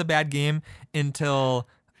this is a bad game until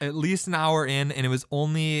at least an hour in, and it was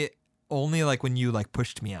only like when you like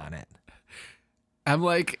pushed me on it. I'm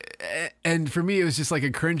like, and for me, it was just like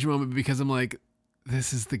a cringe moment because I'm like,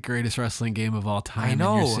 this is the greatest wrestling game of all time. I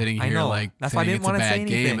know. And you're sitting here like, that's why I didn't want to say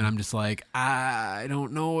anything. Game, and I'm just like, I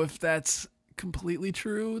don't know if that's completely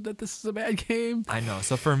true that this is a bad game. I know.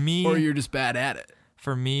 So for me, or you're just bad at it.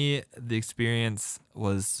 For me, the experience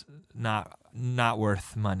was not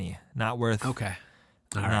worth money. Not worth. Okay.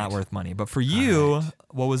 Not worth money. But for you,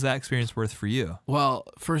 what was that experience worth for you? Well,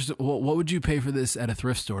 first, what would you pay for this at a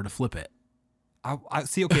thrift store to flip it? I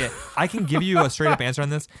see. Okay, I can give you a straight up answer on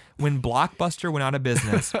this. When Blockbuster went out of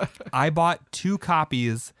business, I bought 2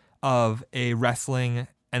 copies of a wrestling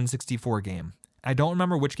N64 game. I don't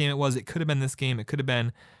remember which game it was. It could have been this game. It could have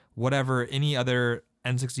been whatever, any other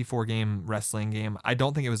N64 game, wrestling game. I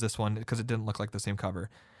don't think it was this one because it didn't look like the same cover.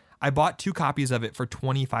 I bought 2 copies of it for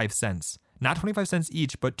 25 cents. Not 25 cents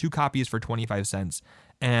each, but 2 copies for 25 cents.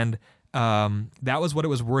 And that was what it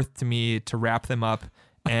was worth to me to wrap them up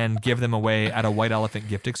and give them away at a White Elephant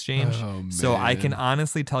gift exchange. Oh, so I can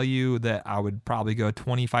honestly tell you that I would probably go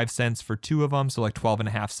 25 cents for 2 of them, so like 12 and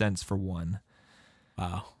a half cents for 1.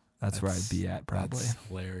 Wow. That's where I'd be at probably. That's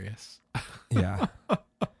hilarious. Yeah.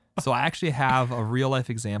 So I actually have a real life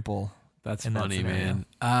example. That's funny, man.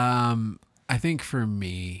 I think for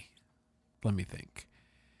me, let me think.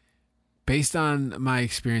 Based on my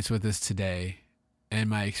experience with this today and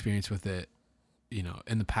my experience with it, you know,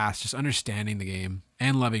 in the past, just understanding the game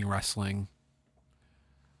and loving wrestling,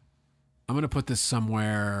 I'm going to put this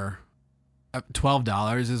somewhere.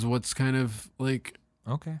 $12 is what's kind of like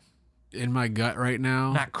in my gut right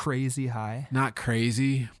now. Not crazy high. Not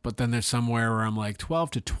crazy, but then there's somewhere where I'm like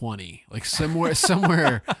 12 to 20, like somewhere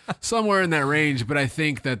in that range. But I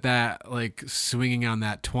think that like swinging on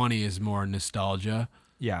that 20 is more nostalgia.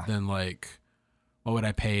 Yeah. Than like, what would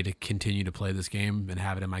I pay to continue to play this game and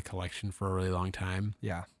have it in my collection for a really long time?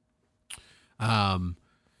 Yeah.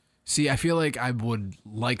 See, I feel like I would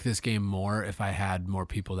like this game more if I had more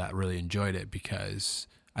people that really enjoyed it because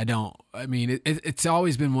it's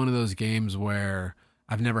always been one of those games where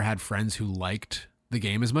I've never had friends who liked the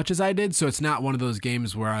game as much as I did. So it's not one of those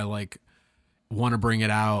games where I like want to bring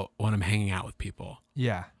it out when I'm hanging out with people.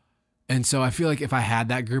 Yeah. And so I feel like if I had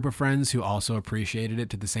that group of friends who also appreciated it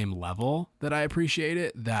to the same level that I appreciate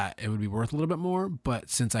it, that it would be worth a little bit more. But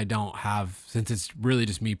since since it's really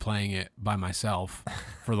just me playing it by myself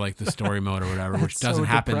for like the story mode or whatever, which doesn't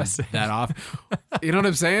happen that often. You know what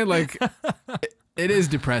I'm saying? Like it is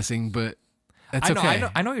depressing, but that's okay.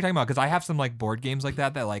 I know what you're talking about, because I have some like board games like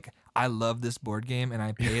that like I love this board game and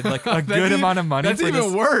I paid like a good amount of money. That's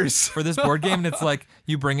even worse for this board game. And it's like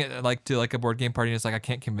you bring it like to like a board game party and it's like I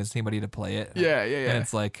can't convince anybody to play it. Yeah. And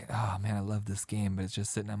it's like, oh man, I love this game, but it's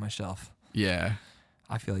just sitting on my shelf. Yeah.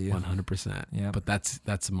 I feel you. 100%. Yeah. But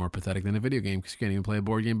that's more pathetic than a video game because you can't even play a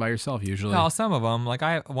board game by yourself usually. No, some of them,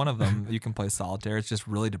 like one of them, you can play solitaire. It's just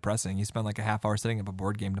really depressing. You spend like a half hour setting up a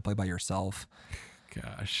board game to play by yourself.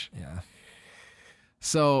 Gosh. Yeah.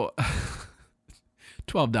 So,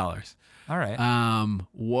 $12. All right.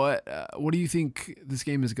 What do you think this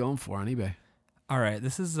game is going for on eBay? All right.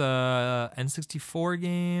 This is a N64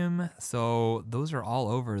 game, so those are all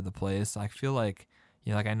over the place. I feel like,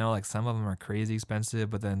 like I know like some of them are crazy expensive,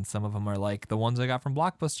 but then some of them are like the ones I got from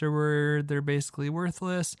Blockbuster where they're basically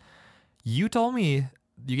worthless. You told me,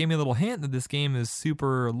 you gave me a little hint that this game is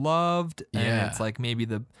super loved and it's like maybe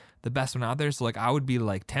the best one out there. So like I would be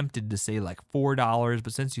like tempted to say like $4,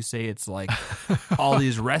 but since you say it's like all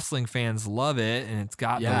these wrestling fans love it and it's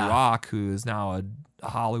got The Rock, who's now a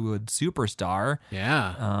Hollywood superstar.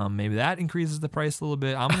 Yeah. Maybe that increases the price a little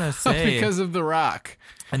bit. I'm going to say because of The Rock.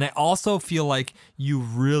 And I also feel like you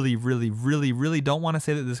really, really, really, really don't want to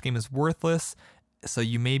say that this game is worthless. So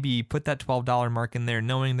you maybe put that $12 mark in there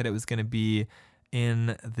knowing that it was going to be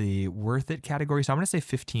in the worth it category. So I'm going to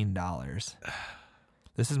say $15.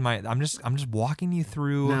 This is I'm just walking you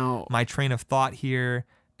through my train of thought here,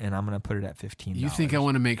 and I'm going to put it at $15. You think I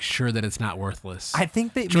want to make sure that it's not worthless? I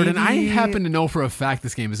think that Jordan, I happen to know for a fact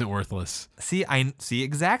this game isn't worthless. See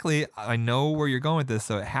exactly. I know where you're going with this,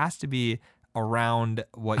 so it has to be around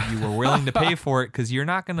what you were willing to pay for it, because you're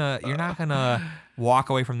not gonna walk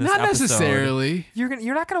away from this not episode. Necessarily. You're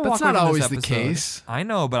not gonna walk away from this episode. That's not always the case. I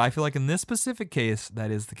know, but I feel like in this specific case,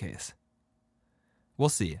 that is the case. We'll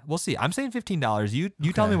see. I'm saying $15.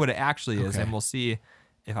 You tell me what it actually is, and we'll see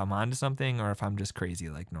if I'm onto something or if I'm just crazy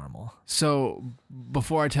like normal. So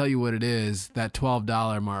before I tell you what it is, that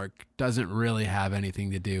 $12 mark doesn't really have anything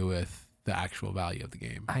to do with the actual value of the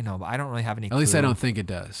game. I know, but I don't really have any clue. At least I don't think it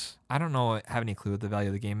does. I don't have any clue what the value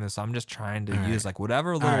of the game is, so I'm just trying to use like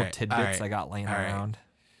whatever little tidbits I got laying around.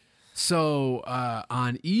 So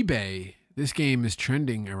on eBay, this game is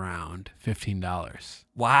trending around $15.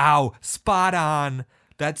 Wow, spot on.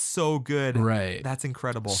 That's so good. Right. That's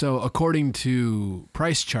incredible. So according to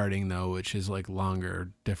price charting, though, which is like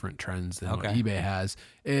longer, different trends than what eBay has,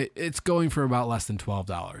 it's going for about less than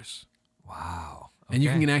 $12. Wow. And you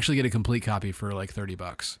can actually get a complete copy for like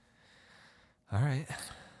 $30. All right.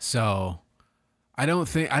 So I don't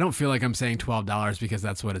feel like I'm saying $12 because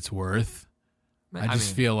that's what it's worth. I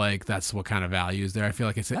just feel like that's what kind of value is there. I feel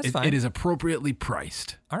like it is appropriately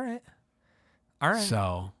priced. All right.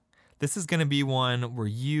 So this is going to be one where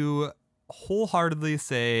you wholeheartedly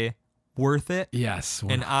say worth it. Yes.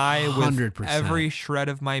 100%. And I, with every shred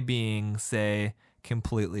of my being, say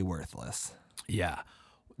completely worthless. Yeah.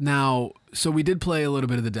 Now, so we did play a little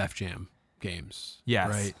bit of the Def Jam games. Yes.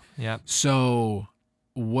 Right? Yep. So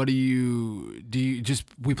what do you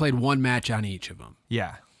we played one match on each of them.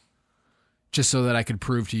 Yeah. Just so that I could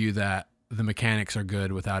prove to you that the mechanics are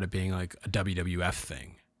good without it being like a WWF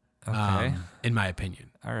thing. Okay. In my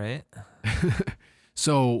opinion. All right.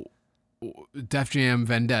 So Def Jam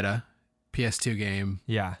Vendetta, PS2 game.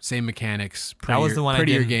 Yeah. Same mechanics. That was the one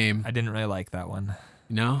prettier game. I didn't really like that one.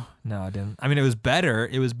 No, I didn't. I mean, it was better.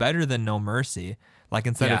 It was better than No Mercy. Like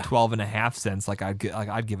instead of 12.5 cents,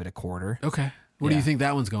 I'd give it a quarter. Okay. What do you think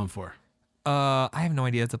that one's going for? I have no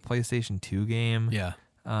idea. It's a PlayStation 2 game. Yeah.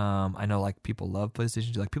 I know like people love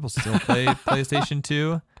PlayStation 2. Like people still play PlayStation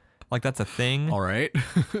 2. Like that's a thing. All right.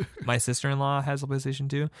 My sister-in-law has a PlayStation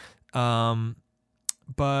 2.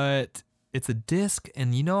 But it's a disc,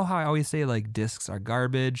 and you know how I always say like discs are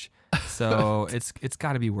garbage. So it's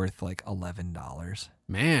got to be worth like $11.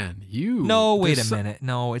 Man, No, wait a minute.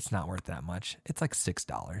 No, it's not worth that much. It's like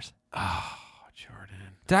 $6. Oh, Jordan.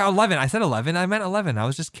 11. I said 11. I meant 11. I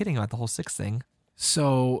was just kidding about the whole 6 thing.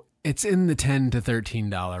 So it's in the $10 to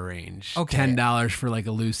 $13 range. Okay. $10 for like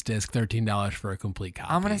a loose disc, $13 for a complete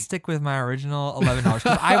copy. I'm going to stick with my original $11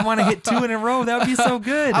 because I want to hit 2 in a row. That would be so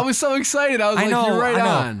good. I was so excited. I was you're right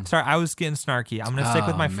on. Sorry, I was getting snarky. I'm going to stick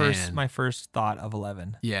with my first thought of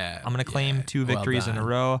 11. Yeah. I'm going to claim 2 victories in a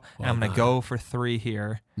row, and I'm going to go for 3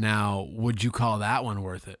 here. Now, would you call that one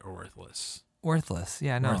worth it or worthless? Worthless.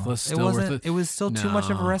 Yeah, no. Worthless. It Still wasn't. worthless? It was still too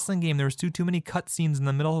much of a No. wrestling game. There was too many cutscenes in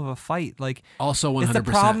the middle of a fight. Like, Also, 100%. it's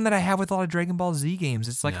the problem that I have with a lot of Dragon Ball Z games.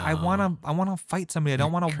 It's like I No. wanna fight somebody. I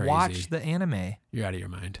don't want to Crazy. watch the anime. You're out of your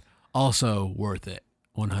mind. Also worth it.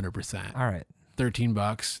 100%. All right.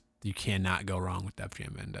 $13. You cannot go wrong with Def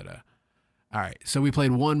Jam Vendetta. All right. So we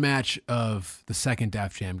played one match of the second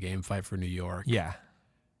Def Jam game, Fight for New York. Yeah.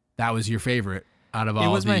 That was your favorite out of all It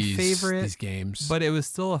was my these favorite, games. but it was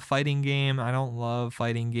still a fighting game. I don't love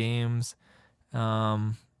fighting games.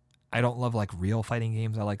 I don't love like real fighting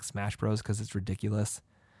games. I like Smash Bros. Because it's ridiculous.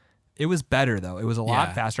 It was better though. It was a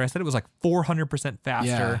lot faster. I said it was like 400% faster.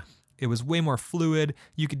 Yeah. It was way more fluid.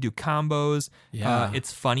 You could do combos. Yeah.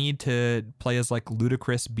 It's funny to play as like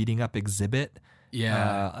Ludacris beating up Exhibit.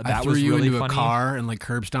 Yeah. I that threw was you really into funny. a car and like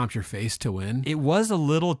curb stomped your face to win. It was a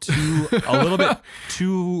little bit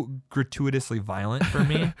too gratuitously violent for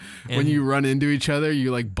me. When you run into each other,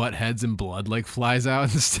 you like butt heads and blood like flies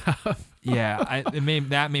out and stuff. Yeah, that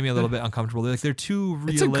made me a little bit uncomfortable. Like they're too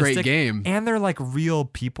realistic. It's a great game. And they're like real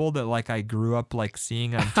people that like I grew up like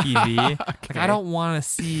seeing on TV. Like I don't want to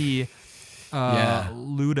see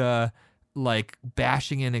Luda like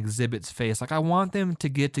bashing in Exhibit's face. Like I want them to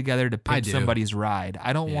get together to pick somebody's ride.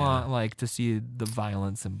 I don't want like to see the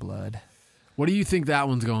violence and blood. What do you think that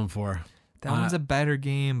one's going for? That one's a better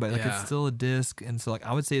game, but like it's still a disc, and so like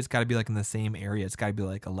I would say it's got to be like in the same area. It's got to be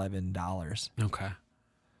like $11. Okay.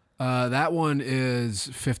 That one is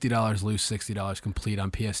 $50 loose, $60 complete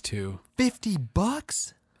on PS2.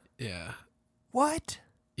 $50? Yeah. What?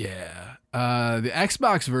 Yeah. The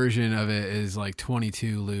Xbox version of it is like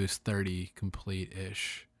 22 loose, 30 complete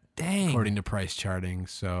ish. Dang. According to price charting.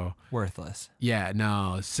 So Worthless. yeah,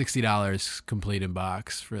 no, $60 complete in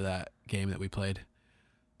box for that game that we played.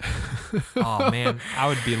 Oh man, I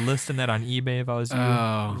would be listing that on eBay if I was you.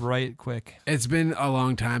 Right quick. It's been a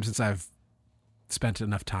long time since I've spent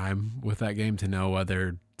enough time with that game to know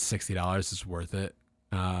whether $60 is worth it.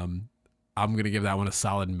 I'm gonna give that one a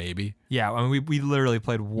solid maybe. Yeah, I mean we literally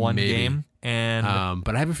played one game, and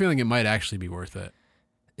but I have a feeling it might actually be worth it.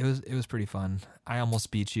 It was pretty fun. I almost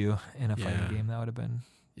beat you in a fighting game. That would have been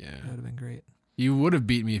great. You would have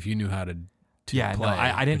beat me if you knew how to play. No,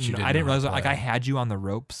 I didn't realize like I had you on the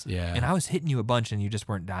ropes. Yeah, and I was hitting you a bunch, and you just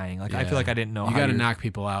weren't dying. Like I feel like I didn't know. You got to knock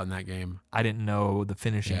people out in that game. I didn't know the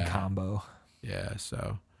finishing combo. Yeah.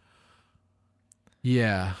 So.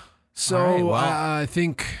 Yeah. So right, well, I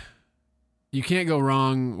think. You can't go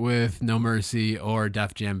wrong with No Mercy or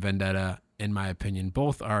Def Jam Vendetta, in my opinion.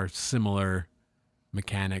 Both are similar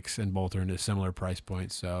mechanics and both are in a similar price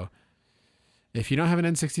point. So if you don't have an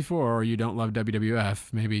N64 or you don't love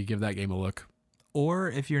WWF, maybe give that game a look. Or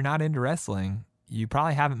if you're not into wrestling, you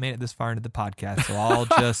probably haven't made it this far into the podcast. So I'll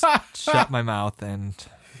just shut my mouth and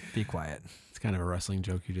be quiet. It's kind of a wrestling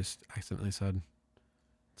joke you just accidentally said.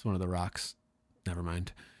 It's one of the Rock's. Never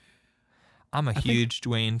mind. I'm a huge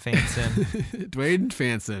Dwayne Fanson. Dwayne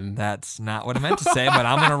Fanson. That's not what I meant to say, but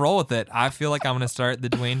I'm going to roll with it. I feel like I'm going to start the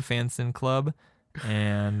Dwayne Fanson Club,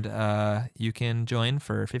 and you can join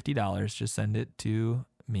for $50. Just send it to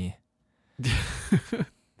me.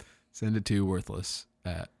 Send it to Worthless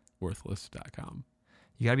at worthless.com.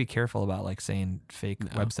 You got to be careful about like saying fake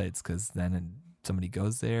websites because then somebody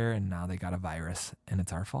goes there and now they got a virus, and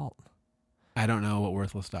it's our fault. I don't know what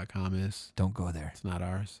worthless.com is. Don't go there. It's not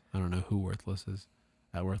ours. I don't know who Worthless is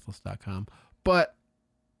at worthless.com. But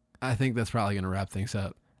I think that's probably going to wrap things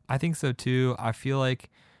up. I think so too. I feel like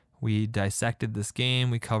we dissected this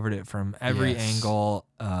game. We covered it from every angle.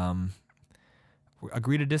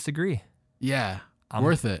 Agree to disagree. Yeah.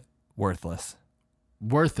 Worth it. Worthless.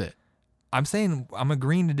 Worth it. I'm saying I'm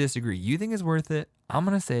agreeing to disagree. You think it's worth it. I'm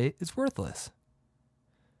going to say it's worthless.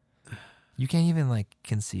 You can't even like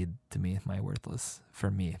concede to me my worthless for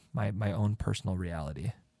me, my own personal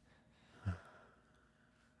reality.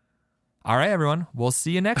 All right, everyone. We'll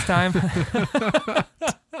see you next time. All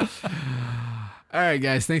right,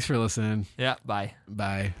 guys. Thanks for listening. Yeah, bye.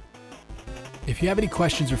 Bye. If you have any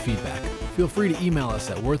questions or feedback, feel free to email us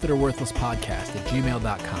at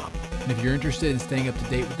worthitorworthlesspodcast@gmail.com. And if you're interested in staying up to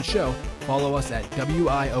date with the show, follow us at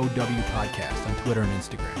WIOW Podcast on Twitter and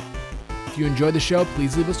Instagram. If you enjoyed the show,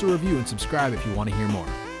 please leave us a review and subscribe if you want to hear more.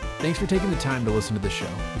 Thanks for taking the time to listen to the show.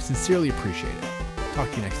 We sincerely appreciate it. Talk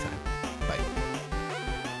to you next time.